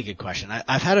a really good question.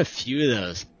 I've had a few of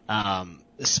those,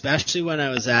 especially when I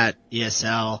was at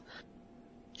ESL.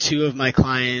 Two of my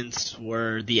clients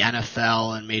were the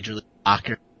NFL and Major League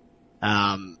Soccer.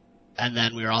 And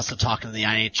then we were also talking to the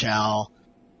NHL.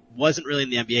 Wasn't really in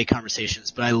the NBA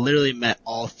conversations, but I literally met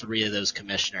all three of those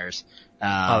commissioners.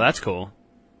 Oh, that's cool.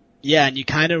 Yeah, and you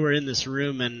kind of were in this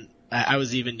room, and I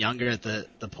was even younger at the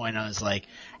point. I was like,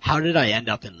 how did I end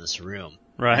up in this room?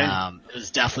 Right. It was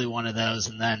definitely one of those.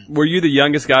 And then, were you the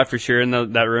youngest guy for sure in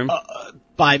that room?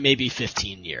 By maybe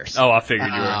 15 years. Oh, I figured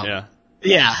you were, yeah.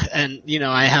 Yeah, and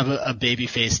I have a baby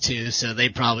face too, so they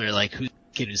probably are like, who's the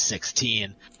kid who's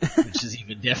 16, which is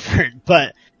even different.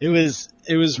 But it was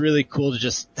really cool to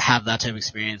just have that type of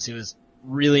experience. It was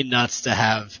really nuts to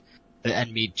have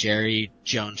and meet Jerry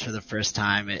Jones for the first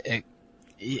time.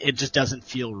 It just doesn't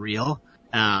feel real.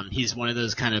 He's one of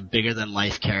those kind of bigger than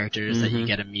life characters that you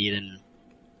get to meet, and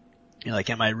you're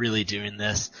like, am I really doing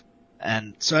this?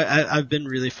 And so I've been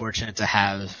really fortunate to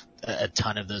have a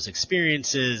ton of those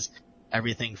experiences.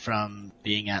 Everything from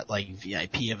being at like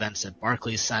VIP events at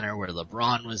Barclays Center where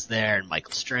LeBron was there, and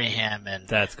Michael Strahan, and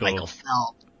that's cool. Michael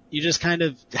Phelps. You just kind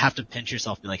of have to pinch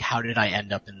yourself and be like, how did I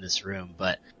end up in this room?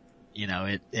 But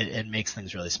it makes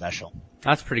things really special.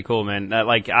 That's pretty cool, man.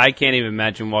 I can't even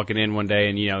imagine walking in one day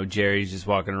and Jerry's just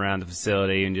walking around the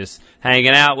facility and just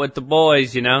hanging out with the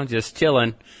boys, just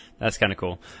chilling. That's kind of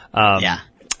cool. Yeah.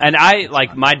 And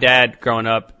my dad growing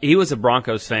up, he was a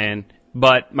Broncos fan,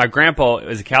 but my grandpa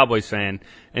was a Cowboys fan,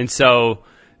 and so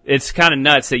it's kind of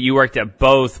nuts that you worked at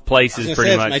both places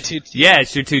pretty much. My two teams. Yeah,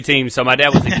 it's your two teams. So my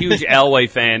dad was a huge Elway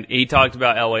fan. He talked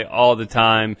about Elway all the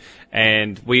time,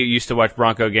 and we used to watch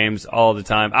Bronco games all the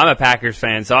time. I'm a Packers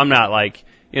fan, so I'm not like,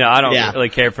 I don't really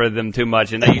care for them too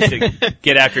much, and they used to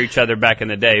get after each other back in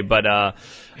the day, but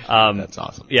that's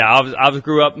awesome. Yeah, I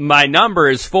grew up. My number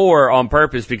is 4 on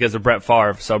purpose because of Brett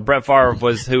Favre. So Brett Favre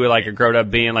was who I grew up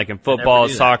being in football,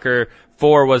 soccer.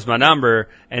 4 was my number,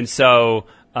 and so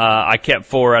I kept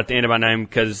 4 at the end of my name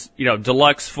because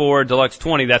Deluxe 4, Deluxe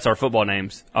 20. That's our football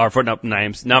names,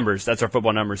 numbers. That's our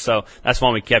football numbers. So that's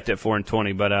why we kept it 4 and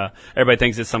 20. But everybody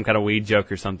thinks it's some kind of weed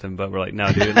joke or something. But we're like,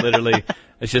 no, dude. Literally,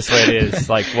 it's just the way it is.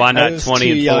 Like, why not 20 and 4? I was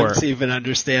too young to even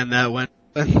understand that one.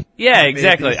 Yeah,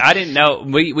 exactly. I didn't know.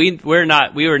 We were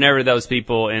never those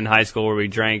people in high school where we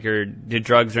drank or did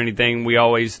drugs or anything. We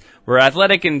always were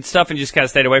athletic and stuff and just kind of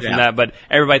stayed away from that. But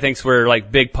everybody thinks we're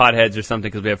like big potheads or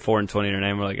something because we have 4 and 20 in our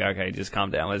name. We're like, okay, just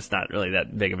calm down. It's not really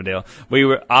that big of a deal.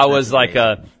 I was like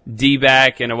a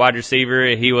D-back and a wide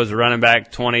receiver. He was a running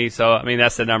back 20. So, I mean,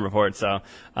 that's the number for it. So,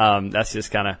 that's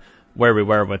just kind of where we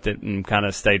were with it and kind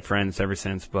of stayed friends ever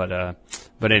since. But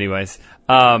anyways,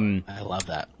 I love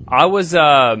that. I was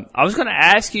going to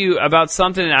ask you about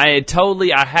something, and I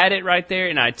had it right there,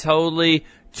 and I totally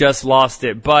just lost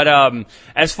it. But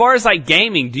as far as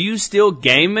gaming, do you still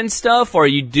game and stuff, or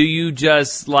do you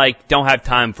just don't have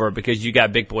time for it because you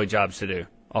got big boy jobs to do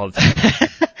all the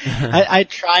time? I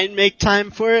try and make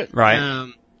time for it.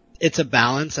 Right. It's a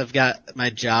balance. I've got my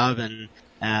job and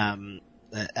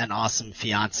an awesome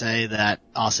fiance that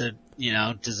also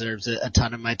deserves a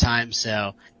ton of my time.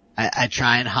 So I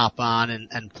try and hop on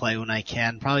and play when I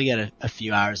can. Probably get a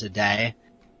few hours a day,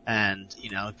 and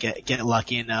get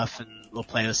lucky enough, and we'll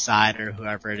play with Side or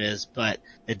whoever it is. But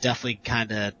it definitely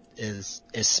kind of is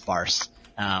sparse.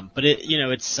 But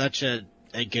it's such a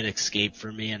a good escape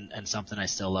for me and something I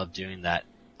still love doing that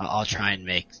I'll try and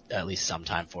make at least some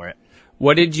time for it.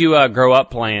 What did you grow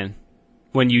up playing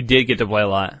when you did get to play a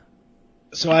lot?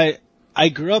 So I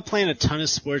grew up playing a ton of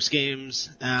sports games.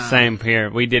 Same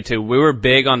here. We did too. We were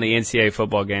big on the NCAA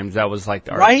football games. That was like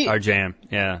our jam.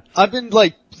 Yeah. I've been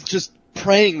like just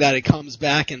praying that it comes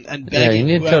back and begging. Yeah, you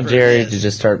need to tell Jerry to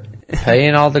just start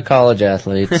paying all the college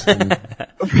athletes. And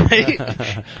right?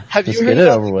 Have you heard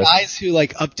about the guys who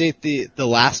like update the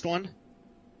last one?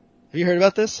 Have you heard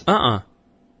about this?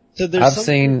 So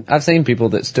I've seen people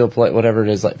that still play whatever it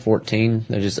is, like 14.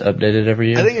 They just update it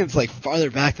every year. I think it's like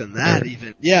farther back than that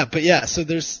even. Yeah, but yeah, so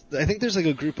I think there's like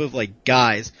a group of like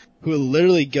guys who will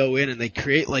literally go in and they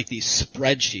create like these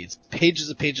spreadsheets, pages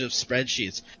of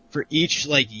spreadsheets for each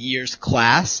like year's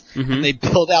class, and they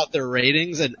build out their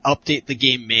ratings and update the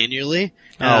game manually.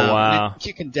 Oh wow.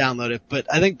 You can download it, but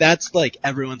I think that's like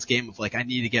everyone's game of like, I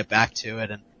need to get back to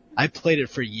it, and I played it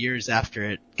for years after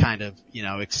it kind of,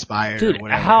 expired. Dude, or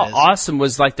whatever. how awesome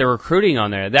was like the recruiting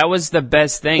on there? That was the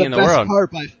best thing in the world. The best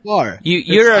part by far.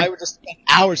 I would just spend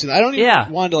hours with it. I don't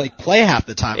even want to like play half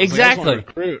the time. Exactly.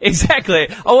 Exactly.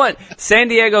 I want San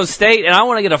Diego State, and I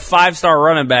want to get a 5-star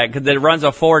running back because it runs a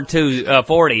 4.2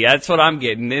 40. That's what I'm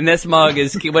getting. And this mug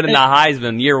is winning the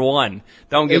Heisman year 1.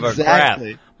 Don't give a crap.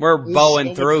 We're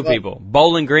bowling through people.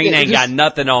 Bowling Green ain't got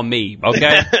nothing on me,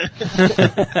 okay?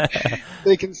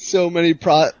 Making so many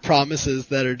promises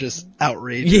that are just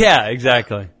outrageous. Yeah,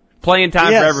 exactly. Playing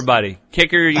time for everybody.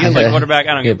 Kicker, you can play quarterback,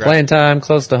 I don't give a crap. Playing time,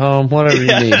 close to home, whatever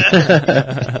you need.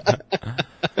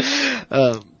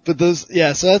 But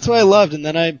so that's what I loved. And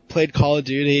then I played Call of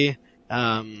Duty,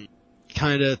 kind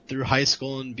of through high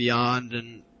school and beyond,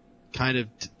 and kind of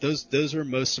those were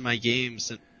most of my games.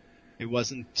 And it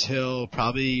wasn't until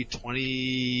probably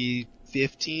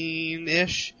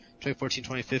 2015-ish, 2014,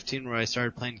 2015, where I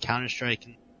started playing Counter-Strike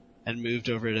and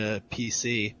moved over to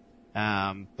PC.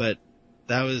 But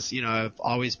that was, I've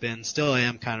always been, still I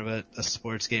am kind of a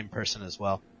sports game person as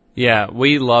well. Yeah,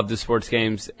 we love the sports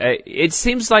games. It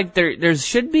seems like there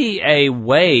should be a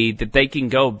way that they can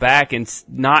go back and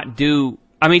not do,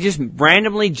 just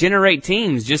randomly generate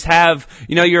teams. Just have,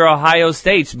 your Ohio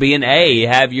States be an A,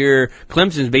 have your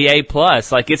Clemson's be A+.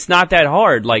 Like, it's not that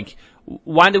hard. Like,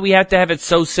 why do we have to have it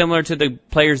so similar to the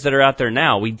players that are out there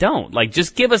now? We don't. Like,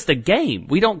 just give us the game.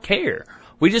 We don't care.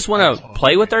 We just want to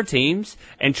play with our teams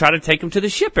and try to take them to the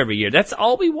ship every year. That's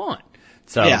all we want.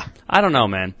 So, I don't know,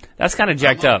 man. That's kind of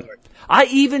jacked up. I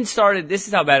even started, this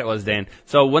is how bad it was, Dan.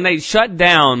 So when they shut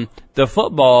down the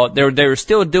football, they were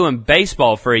still doing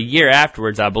baseball for a year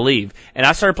afterwards, I believe. And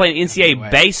I started playing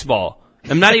NCAA baseball.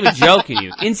 I'm not even joking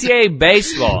you. NCAA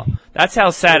baseball. That's how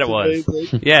sad it was.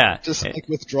 Yeah. Just like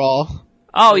withdrawal.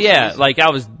 Oh yeah, like I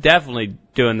was definitely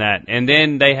doing that. And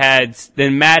then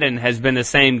then Madden has been the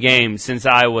same game since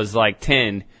I was like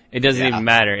 10. It doesn't even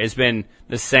matter. It's been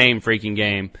the same freaking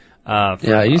game.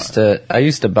 I used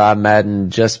to buy Madden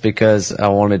just because I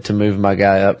wanted to move my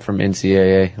guy up from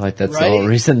NCAA. Like that's the whole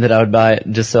reason that I would buy it,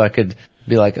 just so I could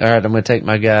be like, all right, I'm going to take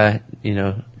my guy,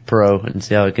 pro and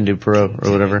see how he can do pro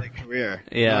or whatever. Career.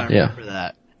 Yeah. I remember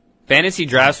that. Fantasy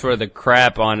drafts were the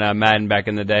crap on Madden back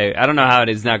in the day. I don't know how it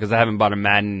is now because I haven't bought a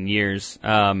Madden in years.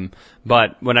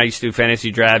 But when I used to do fantasy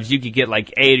drafts, you could get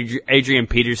like Adrian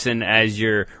Peterson as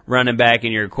your running back,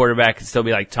 and your quarterback could still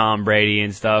be like Tom Brady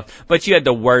and stuff. But you had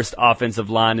the worst offensive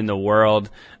line in the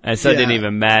world, and so it didn't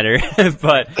even matter.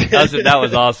 But that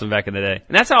was awesome back in the day.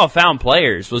 And that's how I found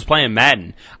players, was playing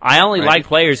Madden. I only liked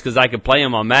players because I could play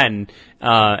them on Madden.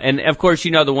 And of course,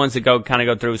 the ones that go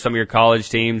through some of your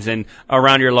college teams and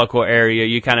around your local area,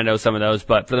 you kind of know some of those.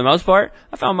 But for the most part,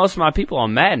 I found most of my people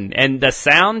on Madden. And the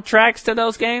soundtracks to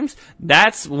those games,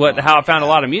 that's how I found a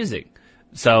lot of music.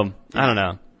 So, I don't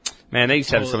know. Man, they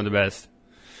used to have some of the best.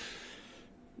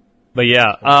 But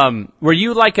yeah, were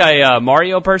you like a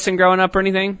Mario person growing up or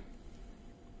anything?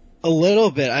 A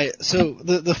little bit. So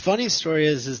the funny story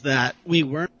is that we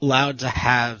weren't allowed to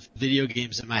have video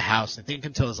games in my house, I think,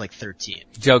 until I was like 13.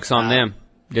 Joke's on them.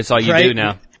 That's all you do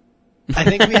now. I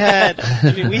think we had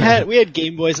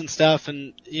Game Boys and stuff,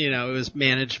 and it was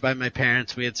managed by my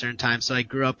parents. We had certain times, so I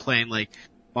grew up playing like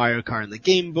Mario Kart on the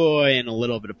Game Boy and a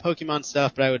little bit of Pokemon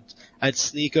stuff. But I'd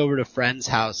sneak over to friends'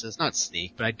 houses, not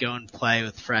sneak, but I'd go and play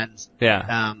with friends.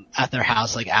 Yeah. At their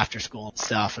house, like after school and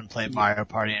stuff, and play Mario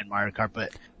Party and Mario Kart.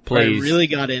 But where I really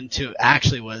got into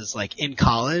actually was like in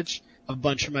college. A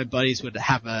bunch of my buddies would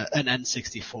have an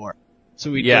N64.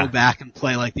 So we'd go back and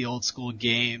play like the old school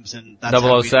games, and that's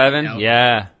 007,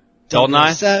 yeah.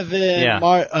 GoldenEye?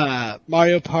 007,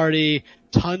 Mario Party,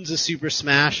 tons of Super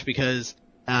Smash because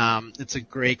it's a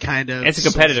great kind of it's a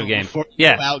competitive game.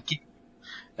 Yeah.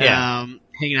 Yeah.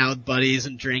 Hanging out with buddies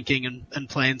and drinking and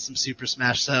playing some Super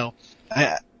Smash. So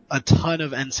a ton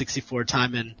of N64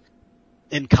 time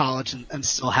in college and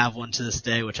still have one to this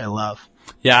day, which I love.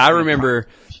 Yeah, I remember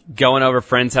going over a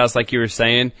friend's house, like you were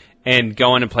saying, and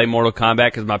going and play Mortal Kombat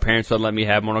because my parents wouldn't let me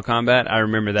have Mortal Kombat. I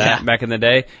remember that back in the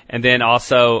day. And then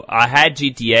also, I had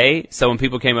GTA, so when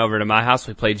people came over to my house,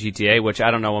 we played GTA, which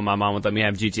I don't know when my mom would let me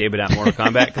have GTA but not Mortal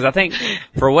Kombat. Because I think,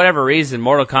 for whatever reason,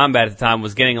 Mortal Kombat at the time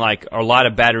was getting like a lot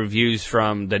of bad reviews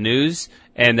from the news.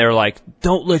 And they're like,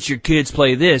 don't let your kids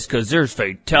play this because there's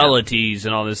fatalities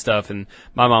and all this stuff. And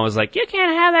my mom was like, you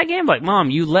can't have that game. I'm like, Mom,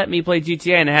 you let me play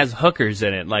GTA and it has hookers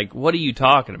in it. Like, what are you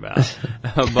talking about?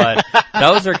 But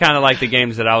those are kind of like the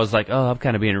games that I was like, oh, I'm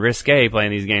kind of being risque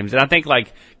playing these games. And I think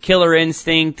like Killer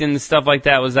Instinct and stuff like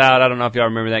that was out. I don't know if y'all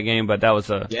remember that game, but that was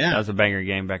a banger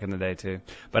game back in the day too.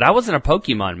 But I wasn't a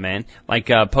Pokemon man, like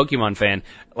a Pokemon fan.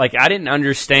 Like, I didn't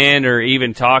understand or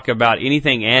even talk about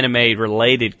anything anime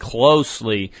related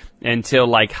closely until,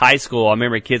 like, high school. I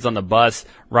remember kids on the bus,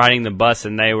 riding the bus,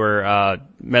 and they were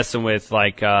messing with,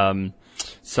 like,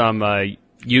 some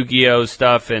Yu-Gi-Oh!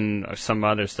 Stuff and some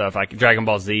other stuff, like Dragon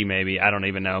Ball Z maybe. I don't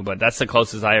even know, but that's the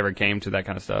closest I ever came to that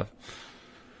kind of stuff.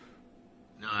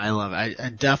 No, I love it. I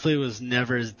definitely was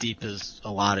never as deep as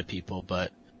a lot of people,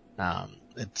 but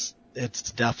it's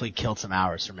definitely killed some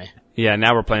hours for me. Yeah,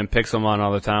 now we're playing Pixelmon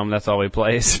all the time. That's all we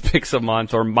play is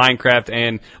Pixelmon. Or Minecraft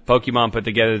and Pokemon put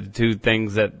together, the two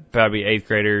things that probably 8th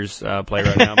graders play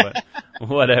right now, but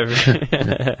whatever.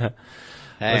 Hey,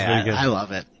 I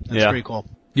love it. That's pretty cool.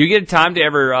 Do you get time to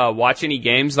ever watch any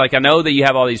games? Like, I know that you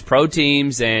have all these pro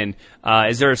teams, and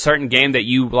is there a certain game that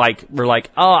you were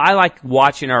like, oh, I like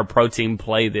watching our pro team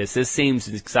play this. This seems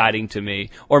exciting to me.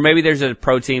 Or maybe there's a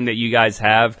pro team that you guys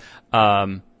have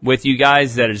with you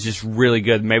guys that is just really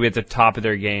good, maybe at the top of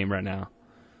their game right now.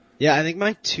 Yeah, I think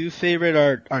my two favorite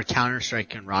are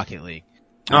Counter-Strike and Rocket League.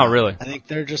 Oh, really? I think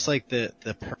they're just like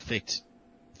the perfect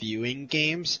viewing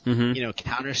games. Mm-hmm. You know,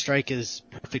 Counter-Strike is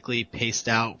perfectly paced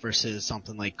out versus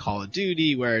something like Call of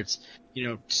Duty where it's, you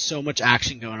know, so much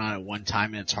action going on at one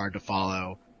time and it's hard to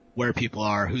follow where people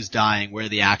are, who's dying, where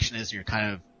the action is, and you're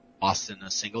kind of lost in a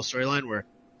single storyline. Where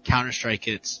Counter-Strike,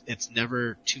 it's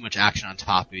never too much action on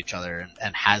top of each other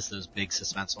and has those big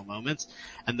suspenseful moments.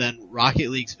 And then Rocket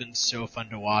League's been so fun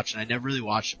to watch, and I never really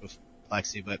watched it before,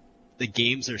 Lexi, but the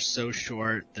games are so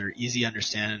short, they're easy to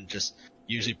understand, and just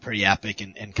usually pretty epic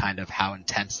and kind of how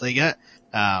intense they get,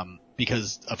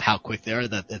 because of how quick they are,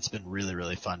 that it's been really,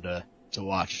 really fun to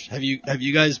watch. Have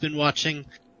you guys been watching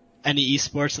any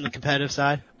esports on the competitive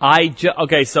side?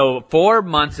 Okay, so 4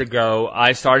 months ago,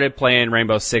 I started playing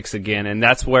Rainbow Six again, and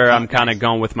that's where I'm kind of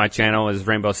going with my channel is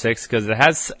Rainbow Six, because it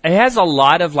has a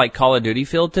lot of like Call of Duty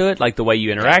feel to it, like the way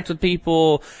you interact with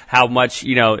people, how much,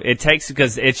 you know, it takes,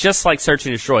 because it's just like search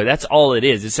and destroy. That's all it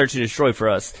is. It's search and destroy for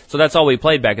us. So that's all we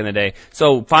played back in the day.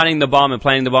 So finding the bomb and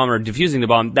planting the bomb or defusing the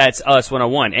bomb, that's us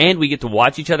 101. And we get to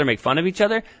watch each other make fun of each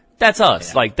other. That's us.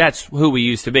 Yeah. Like, that's who we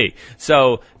used to be.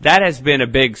 So that has been a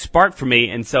big spark for me.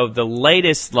 And so the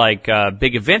latest, like,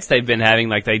 big events they've been having,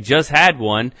 like they just had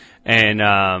one.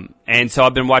 And so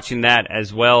I've been watching that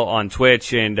as well on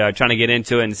Twitch and, trying to get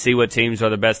into it and see what teams are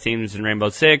the best teams in Rainbow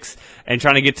Six and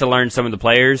trying to get to learn some of the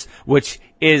players, which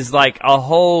is like a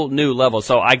whole new level.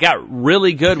 So I got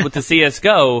really good with the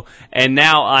CSGO and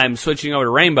now I'm switching over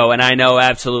to Rainbow and I know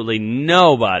absolutely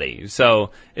nobody. So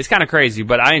it's kind of crazy,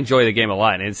 but I enjoy the game a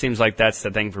lot and it seems like that's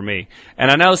the thing for me. And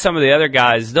I know some of the other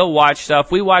guys, they'll watch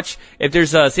stuff. We watch, if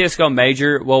there's a CSGO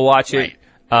major, we'll watch it.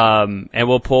 And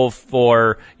we'll pull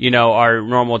for, you know, our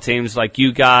normal teams like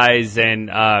you guys and,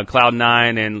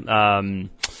 Cloud9 and,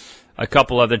 a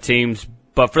couple other teams.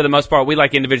 But for the most part, we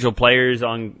like individual players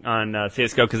on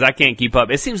CSGO because I can't keep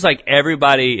up. It seems like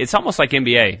everybody, it's almost like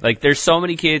NBA. Like there's so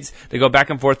many kids that go back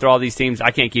and forth through all these teams.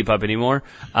 I can't keep up anymore.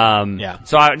 So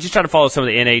I just try to follow some of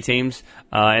the NA teams,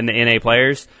 and the NA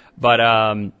players. But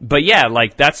yeah,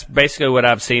 like that's basically what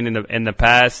I've seen in the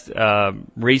past,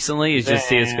 recently is just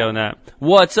CSGO and that.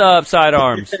 What's up,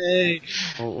 Sidearms? Hey.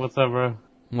 What's up, bro?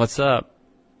 What's up?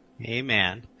 Hey,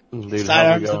 man. Dude,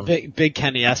 Sidearms a big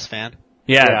Kenny S fan.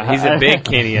 Yeah, he's a big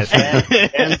Kenny S fan.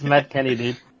 Ken's met Kenny,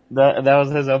 dude. That was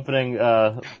his opening,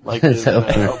 his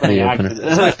opening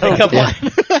act. Pickup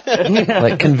line.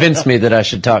 Like, convince me that I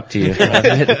should talk to you.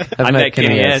 I've met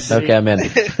Kenny S. Okay, I'm in.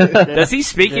 Does he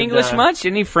speak English much?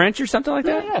 Any French or something like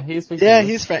that? Yeah, he speaks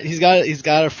English. He's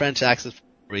got a French accent.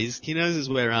 He knows his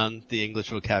way around the English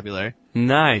vocabulary.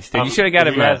 Nice, dude. You should have got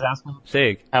him. You guys ask him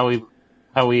Sig. how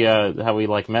we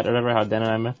like met or whatever? How Dan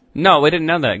and I met? No, we didn't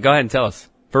know that. Go ahead and tell us.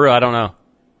 For real, I don't know.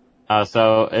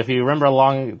 So if you remember a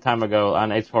long time ago on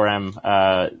H4M,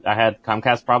 I had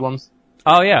Comcast problems.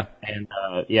 Oh yeah. And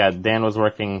Dan was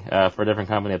working for a different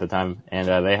company at the time, and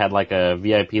they had like a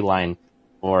VIP line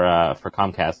for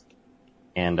Comcast.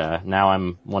 And now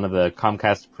I'm one of the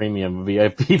Comcast Premium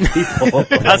VIP people.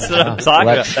 That's what I'm talking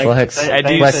about.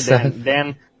 Flex.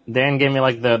 Dan gave me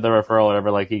like the referral or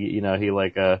whatever. Like he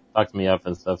talked me up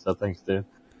and stuff. So thanks, dude.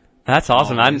 That's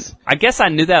awesome. I guess I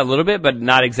knew that a little bit, but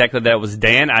not exactly that it was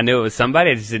Dan. I knew it was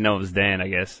somebody. I just didn't know it was Dan, I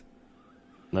guess.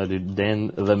 No, dude,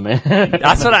 Dan the man.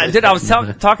 That's what I did. I was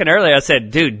talking earlier. I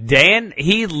said, dude, Dan,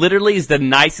 he literally is the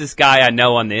nicest guy I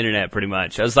know on the internet, pretty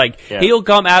much. I was like, He'll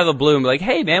come out of the blue and be like,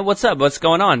 hey, man, what's up? What's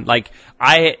going on? Like,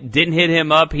 I didn't hit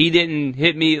him up. He didn't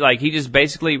hit me. Like, he just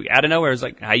basically, out of nowhere, was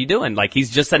like, how you doing? Like, he's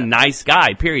just a nice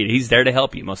guy, period. He's there to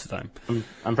help you most of the time.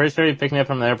 I'm pretty sure he picked me up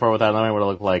from the airport without knowing what it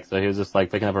looked like. So he was just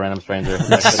like picking up a random stranger.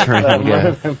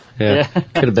 Yeah.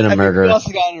 Could have been a murderer. We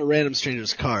also got in a random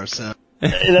stranger's car, so.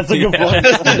 That's a good point.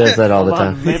 He does that all the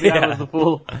time. Maybe I was the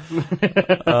fool.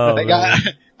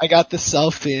 I got the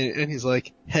selfie, and he's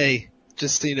like, "Hey,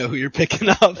 just so you know who you're picking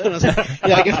up." And I was like,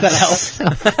 "Yeah, I guess that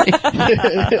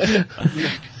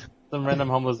helps." Some random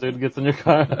homeless dude gets in your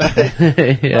car.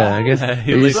 Yeah, I guess. Are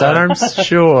you sidearms?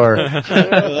 Sure. Where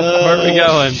are we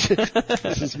going?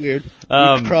 This is weird.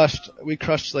 We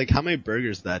crushed like how many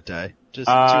burgers that day? Just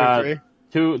 2 or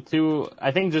 3? Two.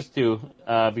 I think just 2.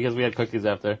 Because we had cookies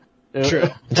after. True.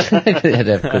 They had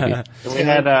to have cookies. We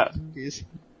had cookies.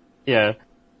 Yeah.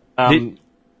 Him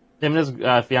and his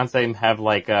fiance have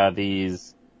like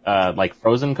these like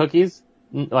frozen cookies.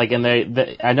 Like, and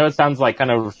they I know it sounds like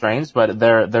kind of strange, but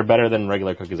they're better than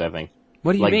regular cookies, I think.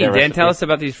 What do you like mean, Dan? Tell us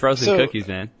about these frozen cookies,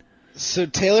 man. So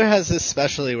Taylor has this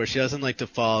specialty where she doesn't like to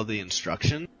follow the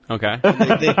instruction. Okay.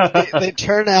 They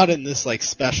turn out in this like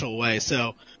special way.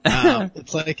 So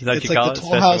it's like the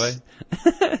Toll House.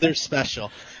 They're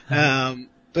special.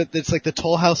 But it's like the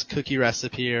Toll House cookie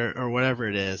recipe or whatever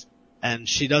it is. And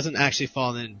she doesn't actually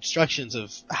follow the instructions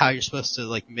of how you're supposed to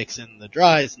like mix in the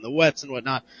dries and the wets and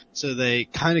whatnot. So they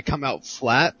kind of come out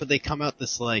flat, but they come out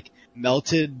this like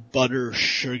melted butter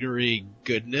sugary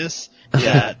goodness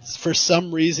that for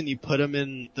some reason you put them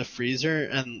in the freezer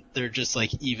and they're just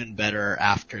like even better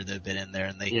after they've been in there,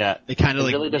 and they kind of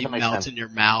like really melt in your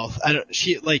mouth.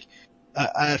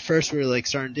 At first we were like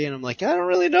starting dating. I'm like, I don't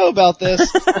really know about this.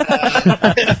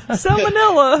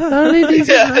 Salmonella.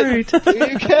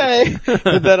 Okay.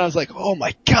 But then I was like, oh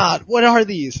my god, what are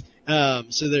these? So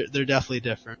they're definitely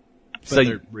different. But so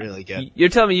they're really good. You're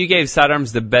telling me you gave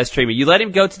Sidearms the best treatment. You let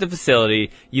him go to the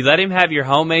facility. You let him have your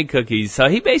homemade cookies. So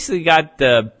he basically got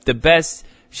the best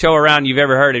show around you've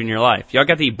ever heard in your life. Y'all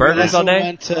got to eat burgers all day?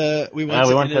 We went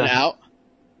to In-N-Out.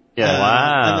 Yeah.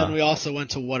 Wow. And then we also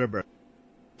went to Whataburger.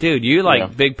 Dude, you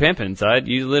big pimpin', son.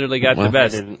 You literally got the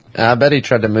best. I bet he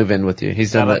tried to move in with you.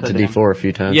 He's done that to D4 a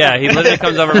few times. Yeah, he literally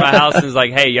comes over to my house and is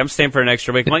like, hey, I'm staying for an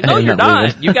extra week. I'm like, no, you're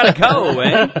not. You gotta go,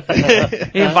 man.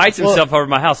 He invites himself over to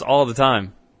my house all the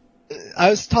time.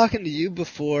 I was talking to you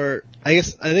before, I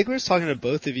think we were talking to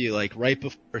both of you, like, right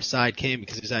before Side came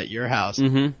because he was at your house.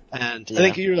 Mm-hmm. And I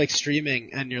think you were, like,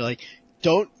 streaming and you're like,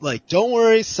 don't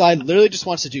worry, Side literally just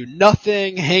wants to do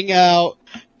nothing, hang out,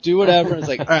 do whatever. It's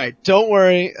like, all right, don't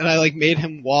worry. And I like made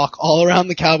him walk all around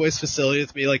the Cowboys facility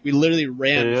with me. Like we literally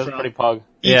ran from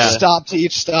each stop to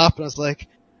each stop. And I was like,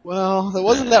 well, that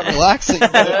wasn't that relaxing,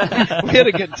 but we had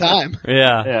a good time.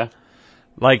 Yeah.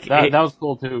 Like that was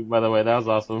cool too, by the way. That was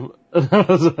awesome.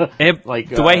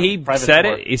 The way he said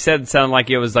it, he said it sounded like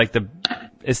it was like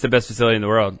it's the best facility in the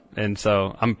world. And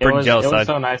so I'm pretty jealous. It was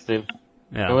so nice, dude.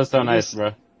 Yeah. It was so nice,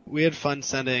 bro. We had fun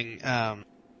sending,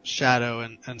 Shadow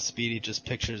and Speedy just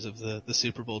pictures of the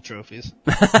Super Bowl trophies.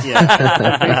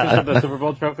 Yeah, pictures of the Super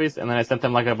Bowl trophies, and then I sent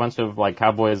them like a bunch of like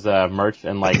Cowboys merch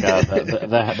and like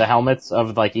the helmets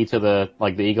of like each of the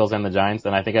like the Eagles and the Giants,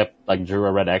 and I think I like drew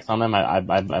a red X on them. I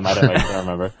might have, I can't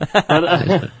remember.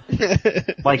 But,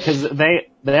 like, cause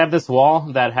they have this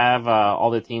wall that have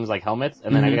all the teams like helmets,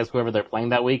 and then I guess whoever they're playing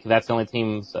that week, that's the only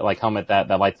team's like helmet that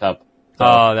lights up. So,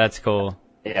 oh, that's cool.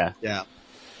 Yeah.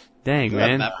 Dang, good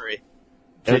man. Memory.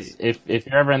 If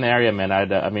you're ever in the area, man,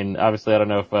 I mean, obviously I don't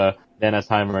know if Dan has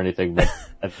time or anything, but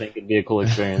I think it'd be a cool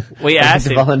experience. We asked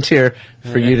him. Volunteer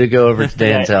for you to go over to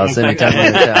Dan's house anytime you're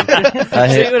in town.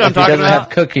 See what I'm talking about? If he doesn't have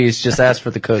cookies, just ask for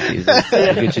the cookies.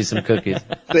 We'll get you some cookies.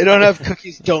 If they don't have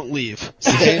cookies, don't leave.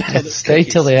 Stay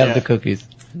till they have the cookies.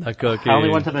 The cookies. I only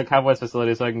went to the Cowboys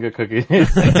facility so I can get cookies.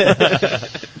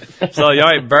 So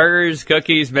y'all ate burgers,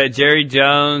 cookies, met Jerry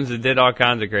Jones, and did all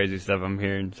kinds of crazy stuff, I'm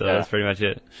hearing. So that's pretty much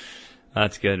it.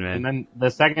 That's good, man. And then the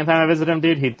second time I visited him,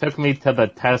 dude, he took me to the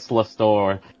Tesla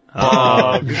store.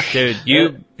 Oh, dude,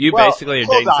 you basically are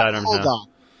dating Sidearms now. Hold on.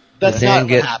 That's not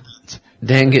what happened.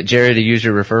 Dan, get Jerry to use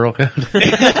your referral code.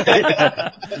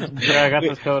 Yeah, I got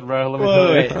this code, bro. Let me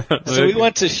tell you. Wait. So we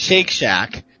went to Shake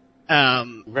Shack.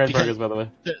 Great because burgers, by the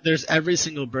way. There's every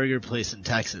single burger place in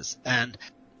Texas, and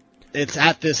it's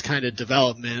at this kind of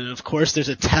development, and of course there's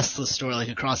a Tesla store like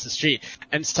across the street.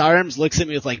 And Sidearms looks at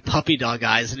me with like puppy dog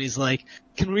eyes, and he's like,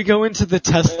 "Can we go into the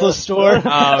Tesla store?" Oh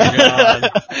god.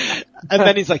 And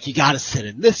then he's like, "You gotta sit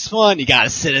in this one, you gotta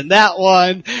sit in that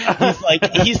one."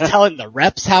 He's telling the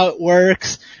reps how it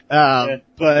works. But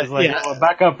It's like, yeah. oh,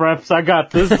 back up, reps. I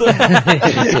got this.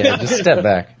 Yeah, just step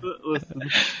back. Listen,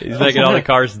 He's making all the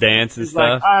cars dance and he's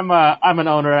like, stuff. I'm an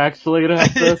owner actually. You don't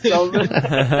have to tell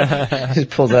me. He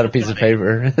pulls out a piece of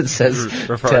paper that says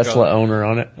Referral Tesla code. owner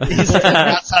on it. He's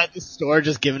outside the store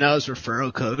just giving out his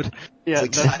referral code. Yeah,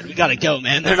 It's like, "We gotta go,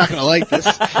 man. They're not gonna like this."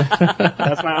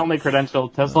 that's my only credential,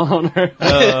 Tesla owner.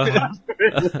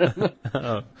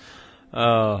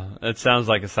 Oh, it sounds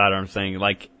like a Sidearms thing.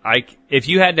 Like, if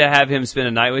you had to have him spend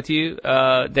a night with you,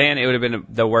 Dan, it would have been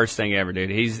the worst thing ever, dude.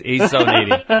 He's so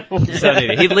needy. He's so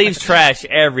needy. He leaves trash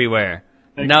everywhere.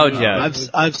 No joke.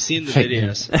 I've seen the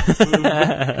videos.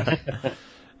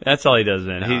 That's all he does,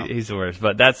 man. No. He's the worst.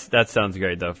 But that sounds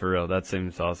great though, for real. That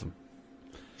seems awesome.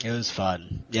 It was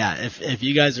fun. Yeah, if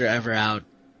you guys are ever out in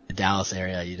the Dallas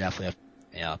area, you definitely have to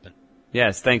hit me up and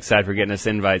Yes, thanks, Side, for getting us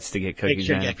invites to get make cookies.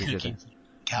 sure Man. you I get appreciate cookies.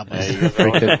 Cowboys.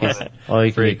 Free cookies. All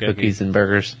you can Free eat cookies cookies. and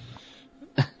burgers.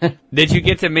 that. Did you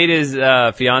get to meet his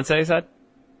fiance, Side?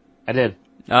 I did.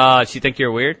 She think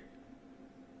you're weird?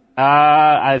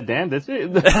 Dan, did you?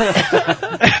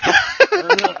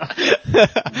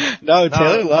 No,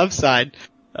 Taylor loves Side.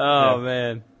 Oh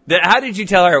man. How did you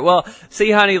tell her? Well,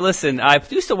 see, honey, listen, I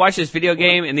used to watch this video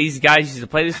game, and these guys used to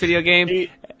play this video game.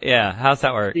 Yeah, how's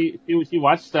that work? She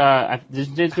watched.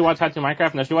 Did she watch How to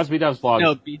Minecraft? No, she watched B-Dub's vlog.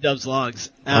 No, B-Dub's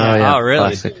Logs. Oh, yeah. Oh, really?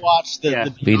 Classic. You watch the Yeah.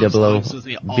 B-Dub's B-double-O. Logs with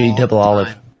me all B-double the olive.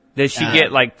 time. Did she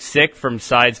get like sick from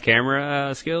Side's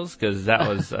camera skills? Because that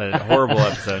was a horrible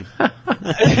episode.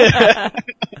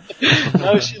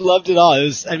 No, she loved it all. It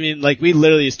was, we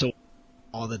literally used to watch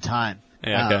all the time.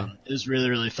 Yeah, okay. It was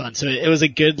really, really fun. So it was a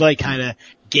good, kind of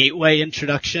gateway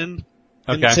introduction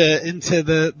Okay. into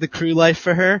the crew life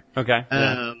for her. Okay.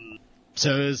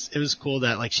 So it was cool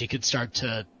that, she could start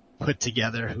to put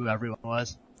together who everyone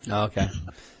was. Oh, okay.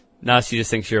 Now she just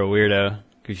thinks you're a weirdo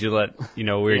because you let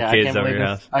weird Yeah, kids over your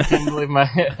house. I can't believe my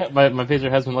future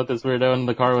husband let this weirdo in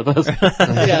the car with us.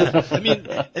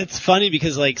 Yeah. It's funny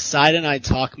because, Side and I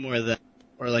talk more than,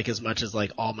 or as much as,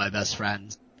 all my best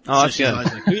friends. Oh, So that's she's good.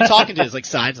 always like, "Who are you talking to?" It's like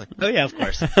Side's like, "Oh yeah, of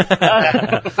course."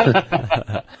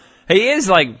 He is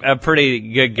a pretty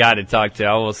good guy to talk to.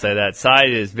 I will say that.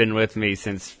 Side has been with me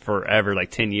since forever,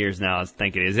 10 years now. I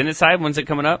think it is. Isn't it, Side? When's it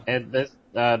coming up? This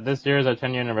year is our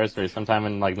 10-year anniversary, sometime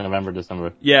in November,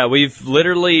 December. Yeah, we've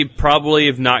literally probably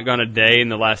have not gone a day in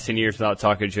the last 10 years without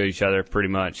talking to each other, pretty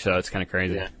much. So it's kind of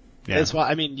crazy. Yeah. That's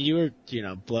why, you were,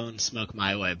 blowing smoke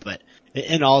my way, but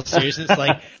in all seriousness,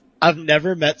 I've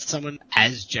never met someone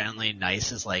as genuinely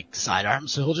nice as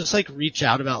Sidearms. So he'll just reach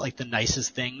out about the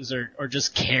nicest things or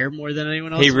just care more than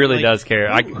anyone else. He really does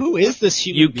care. Who is this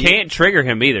human You being? can't trigger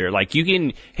him either.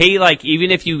 Even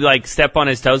if you step on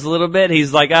his toes a little bit,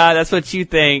 he's like, that's what you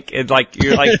think. And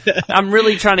you're I'm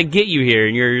really trying to get you here,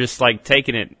 and you're just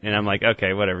taking it. And I'm like,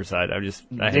 okay, whatever, Side.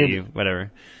 I hate you,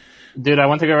 whatever. Dude, I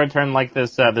went to go return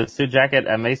this suit jacket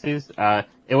at Macy's.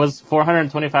 It was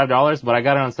 $425, but I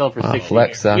got it on sale for $60.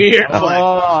 Flex, son. Weird. Oh,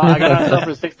 I got it on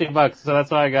sale for $60, so that's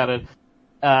why I got it.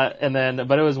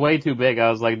 But it was way too big. I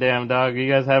was like, damn, dog, you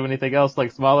guys have anything else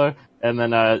smaller? And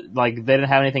then, they didn't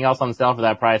have anything else on sale for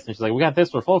that price. And she's like, we got this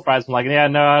for full price. I'm like, yeah,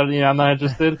 no, I'm not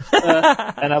interested.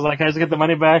 And I was like, can I just get the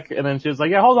money back? And then she was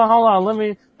like, yeah, hold on. Let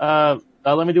me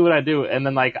do what I do. And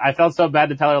then I felt so bad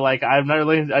to tell her I'm not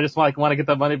really, I just want to get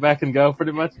that money back and go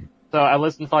pretty much. So I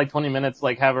listened for 20 minutes,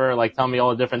 have her tell me all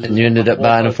the different things. And you ended up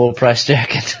buying a full price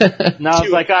jacket. No, I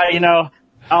was like,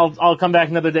 I'll come back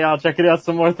another day. I'll check it out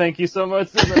some more. Thank you so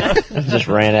much. Just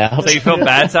ran out. So you feel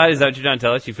bad, Side? Is that what you're trying to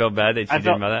tell us? You feel bad that you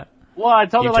didn't buy that? Well, I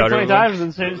told her You told her 20 times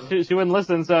and she wouldn't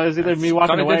listen. So it's either me walking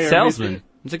Called a away good or salesman.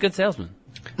 It's a good salesman.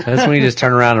 That's when you just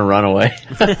turn around and run away.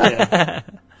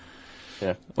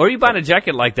 Yeah. What are you buying a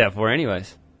jacket like that for,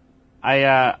 anyways?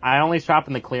 I only shop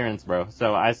in the clearance, bro.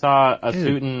 So I saw a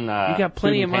suit and You got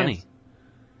plenty of money.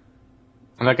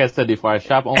 And like I said before, I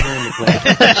shop only in the clearance.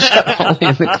 Only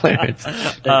in the clearance.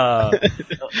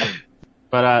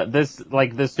 But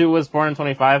this suit was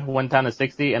 $425, went down to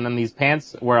 $60, and then these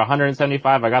pants were $175.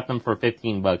 I got them for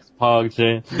 $15. Pog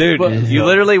shit. Dude, you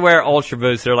literally wear Ultra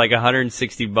Boosts. They're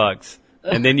 $160.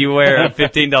 and then you wear a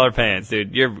 $15 pants,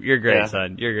 dude. You're great, Yeah.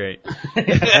 son. You're great.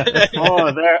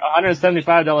 Oh, they're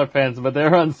 $175 pants, but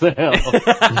they're on sale.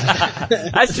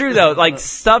 That's true though. Like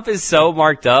stuff is so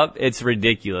marked up, it's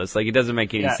ridiculous. Like it doesn't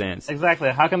make any Yeah, sense. exactly.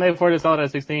 How can they afford to sell it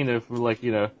at 16 if, like,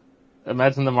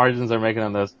 imagine the margins they're making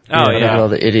on those. Oh Look at yeah. all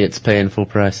the idiots paying full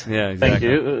price. Yeah, Thank exactly.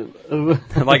 you.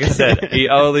 Like I said, he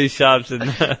only shops in in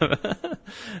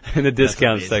the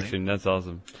discount amazing. section. That's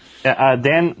awesome. Yeah,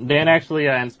 Dan actually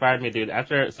inspired me, dude. Dan,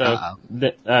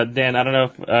 I don't know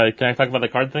if, can I talk about the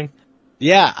card thing?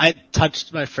 Yeah, I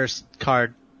touched my first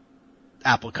card,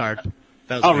 Apple Card.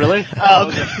 That was Oh, weird. really?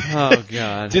 Oh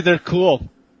god. Dude, they're cool.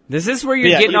 Is this where you're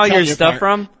Yeah, getting you're all your telling your stuff part.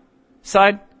 from?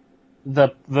 Side?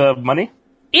 The money?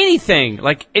 Anything,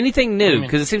 like anything new, mean-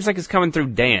 because it seems like it's coming through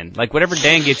Dan. Like whatever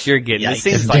Dan gets, you're getting. It Yikes.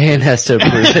 seems like Dan has to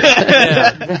approve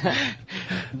it.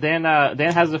 Dan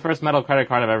has the first metal credit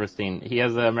card I've ever seen. He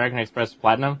has the American Express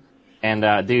Platinum.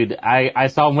 And, dude, I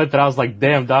saw him with it. I was like,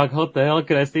 damn, dog, what the hell?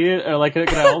 Can I see it? Or, like, can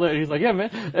I hold it? And he's like, yeah, man.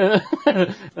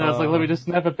 And I was like, let me just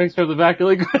snap a picture of the back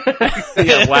really quick.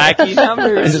 yeah, wacky I'm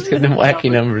numbers. just getting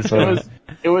wacky numbers on it.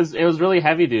 It was really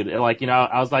heavy, dude. Like,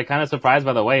 I was like kind of surprised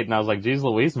by the weight, and I was like, geez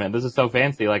Louise, man, this is so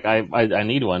fancy. Like, I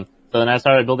need one. So then I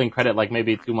started building credit like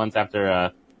maybe 2 months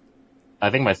after, I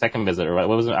think my second visit, or what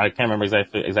was it? I can't remember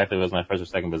exactly if it was my first or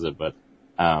second visit, but,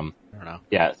 I don't know.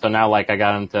 yeah. So now, like, I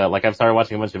got into, like, I've started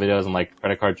watching a bunch of videos on, like,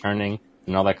 credit card churning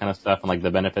and all that kind of stuff, and, like,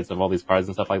 the benefits of all these cards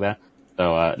and stuff like that.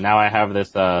 So, now I have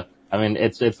this, I mean,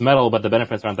 it's metal, but the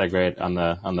benefits aren't that great on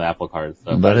the Apple card.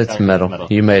 So, But it's metal.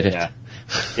 You made it.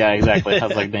 Yeah, exactly. I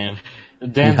was like, Dan's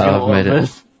Yeah, gonna I've love made it.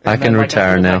 this. I And can then, like,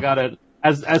 retire as soon as now. I got it,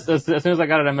 as soon as I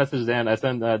got it, I messaged Dan. I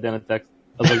sent Dan a text.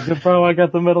 I was like, bro, I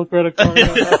got the metal credit card.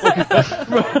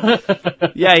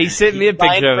 Yeah, he sent me a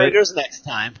Buying picture of it. burgers next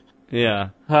time. Yeah.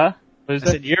 Huh? What I did you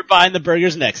say? said, you're buying the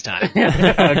burgers next time.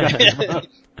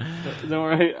 Don't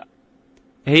worry.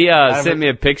 He I sent me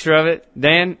a picture of it,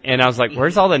 Dan, and I was like,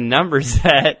 "Where's all the numbers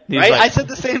at?" He's Right? I like, said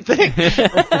the same thing.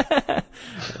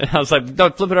 and I was like,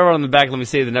 "Don't flip it over on the back. Let me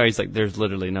see the number." He's like, "There's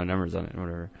literally no numbers on it, or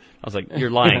whatever." I was like,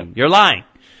 "You're lying. You're lying.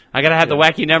 I gotta have the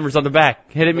wacky numbers on the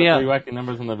back. Hit me Three up." wacky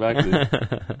numbers on the back.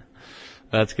 Dude.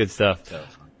 That's good stuff.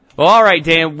 Well, all right,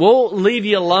 Dan. We'll leave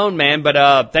you alone, man.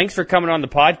 But thanks for coming on the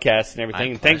podcast and everything.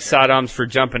 My And thanks, pleasure. Saddams, for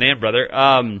jumping in, brother.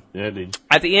 Yeah, dude.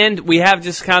 At the end, we have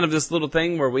just kind of this little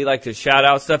thing where we like to shout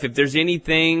out stuff. If there's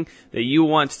anything that you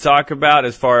want to talk about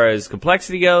as far as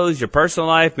complexity goes, your personal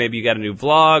life, maybe you got a new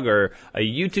vlog or a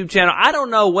YouTube channel. I don't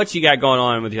know what you got going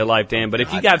on with your life, Dan, but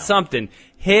if you got something,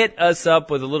 hit us up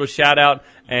with a little shout out,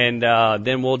 and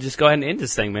then we'll just go ahead and end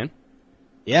this thing, man.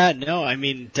 Yeah, no, I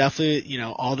mean, definitely,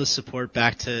 all the support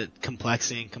back to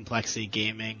Complexity and Complexity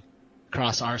Gaming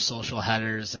across our social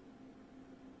headers,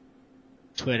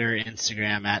 Twitter,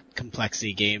 Instagram at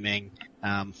Complexity Gaming.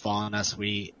 Following us,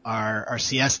 our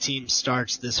CS team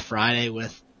starts this Friday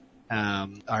with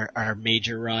our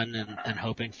major run and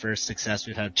hoping for success.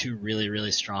 We've had 2 really,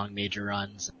 really strong major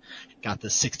runs. Got the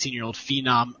 16-year-old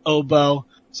phenom Oboe.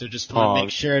 So just want to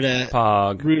make sure to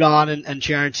Pog. root on and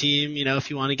cheer our team. If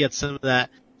you want to get some of that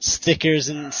stickers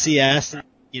and CS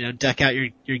and, deck out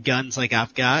your guns like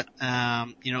I've got,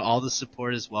 all the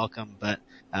support is welcome, but,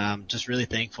 just really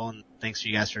thankful, and thanks for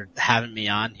you guys for having me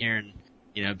on here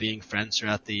and, being friends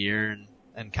throughout the year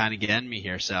and kind of getting me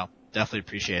here. So definitely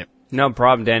appreciate it. No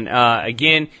problem, Dan.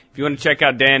 Again, if you want to check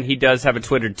out Dan, he does have a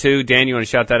Twitter too. Dan, you want to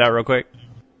shout that out real quick?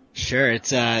 Sure.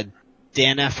 It's,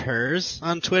 Dan F. Hers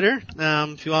on Twitter.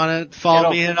 If you want to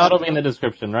follow me, It'll be in the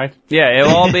description, right? Yeah,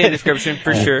 it'll all be in the description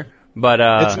for sure. But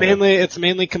it's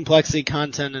mainly complexity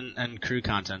content and crew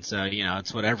content. So,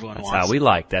 it's what everyone that's wants. how we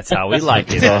like. That's how we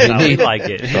like it. That's all That's you how we need. like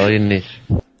it. That's all you need.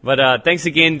 But thanks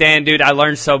again, Dan, dude. I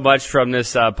learned so much from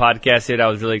this podcast, dude. I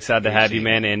was really excited to have you,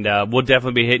 man. And we'll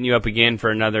definitely be hitting you up again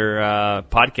for another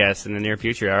podcast in the near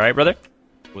future. All right, brother?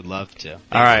 Would love to.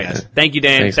 All right. Guys. Thank you,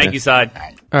 Dan. Thanks, Thank man. you, Side.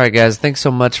 All right, guys. Thanks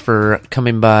so much for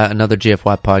coming by another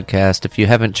GFY podcast. If you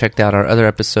haven't checked out our other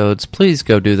episodes, please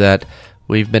go do that.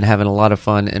 We've been having a lot of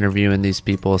fun interviewing these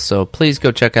people, so please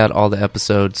go check out all the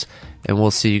episodes, and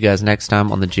we'll see you guys next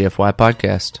time on the GFY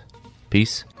podcast.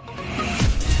 Peace.